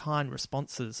all the kind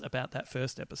responses about that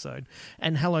first episode.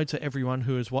 And hello to everyone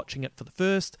who is watching it for the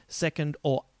first, second,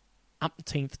 or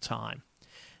umpteenth time.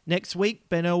 Next week,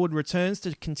 Ben Elwood returns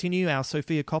to continue our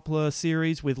Sofia Coppola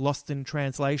series with Lost in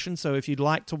Translation, so if you'd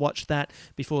like to watch that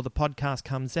before the podcast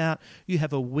comes out, you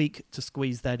have a week to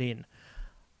squeeze that in.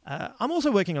 I'm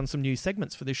also working on some new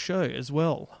segments for this show as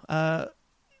well.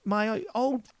 My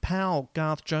old pal,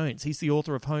 Garth Jones, he's the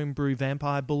author of Homebrew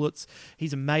Vampire Bullets.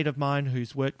 He's a mate of mine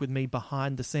who's worked with me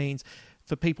behind the scenes.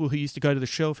 For people who used to go to the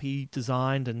shelf, he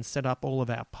designed and set up all of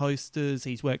our posters.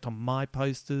 He's worked on my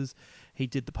posters. He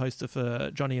did the poster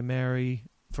for Johnny and Mary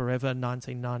Forever,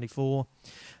 1994.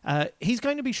 He's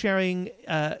going to be sharing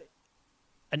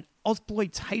an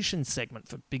Ozploitation segment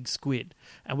for Big Squid.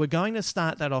 And we're going to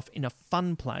start that off in a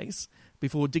fun place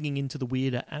before digging into the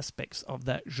weirder aspects of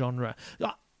that genre.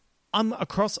 I'm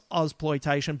across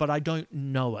Ozploitation, but I don't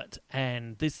know it.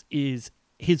 And this is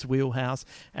his wheelhouse,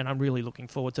 and I'm really looking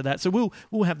forward to that. So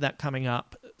we'll have that coming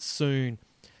up soon.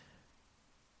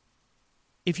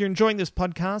 If you're enjoying this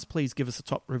podcast, please give us a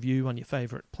top review on your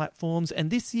favourite platforms. And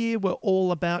this year, we're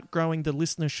all about growing the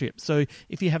listenership. So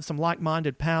if you have some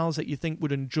like-minded pals that you think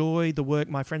would enjoy the work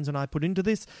my friends and I put into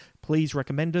this, please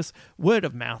recommend us. Word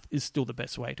of mouth is still the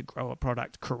best way to grow a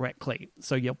product correctly.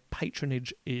 So your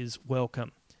patronage is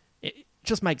welcome. It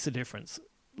just makes a difference.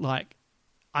 Like,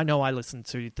 I know I listen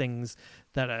to things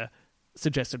that are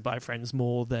suggested by friends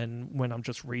more than when I'm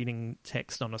just reading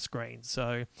text on a screen.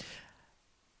 So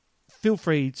feel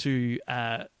free to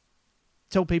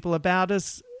tell people about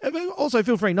us. Also,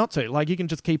 feel free not to. Like, you can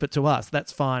just keep it to us.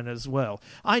 That's fine as well.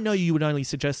 I know you would only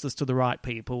suggest this to the right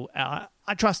people. I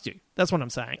trust you. That's what I'm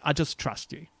saying. I just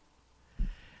trust you.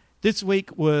 This week,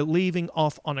 we're leaving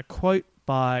off on a quote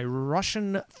by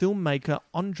Russian filmmaker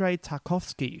Andrei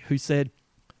Tarkovsky, who said,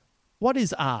 "What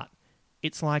is art?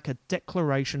 It's like a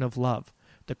declaration of love,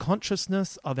 the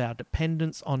consciousness of our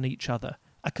dependence on each other,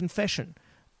 a confession,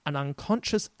 an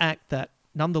unconscious act that,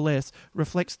 nonetheless,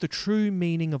 reflects the true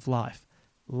meaning of life,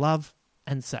 love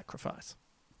and sacrifice."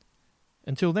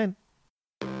 Until then.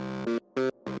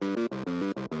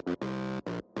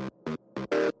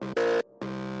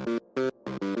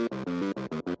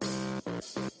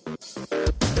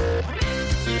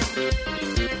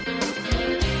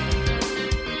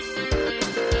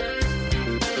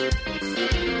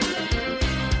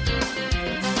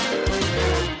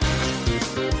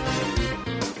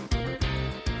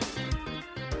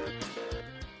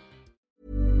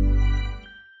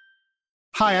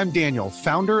 Hi, I'm Daniel,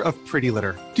 founder of Pretty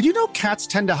Litter. Did you know cats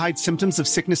tend to hide symptoms of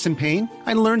sickness and pain?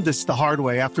 I learned this the hard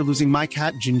way after losing my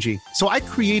cat, Gingy. So I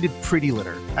created Pretty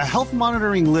Litter, a health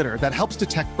monitoring litter that helps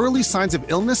detect early signs of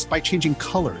illness by changing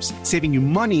colors, saving you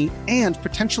money and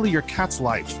potentially your cat's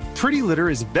life. Pretty Litter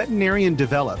is veterinarian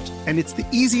developed, and it's the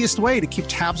easiest way to keep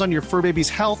tabs on your fur baby's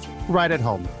health right at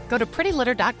home. Go to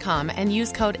prettylitter.com and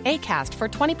use code ACAST for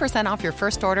 20% off your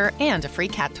first order and a free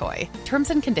cat toy.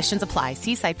 Terms and conditions apply.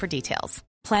 See site for details.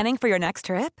 Planning for your next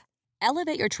trip?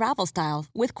 Elevate your travel style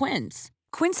with Quince.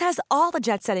 Quince has all the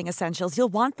jet-setting essentials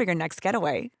you'll want for your next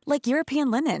getaway, like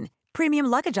European linen, premium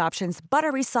luggage options,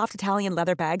 buttery soft Italian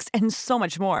leather bags, and so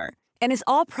much more. And is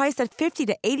all priced at 50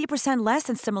 to 80% less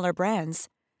than similar brands.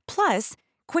 Plus,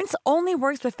 Quince only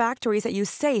works with factories that use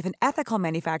safe and ethical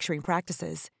manufacturing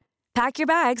practices. Pack your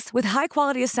bags with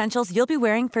high-quality essentials you'll be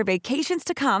wearing for vacations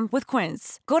to come with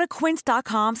Quince. Go to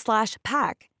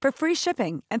quince.com/pack for free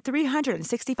shipping and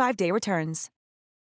 365-day returns.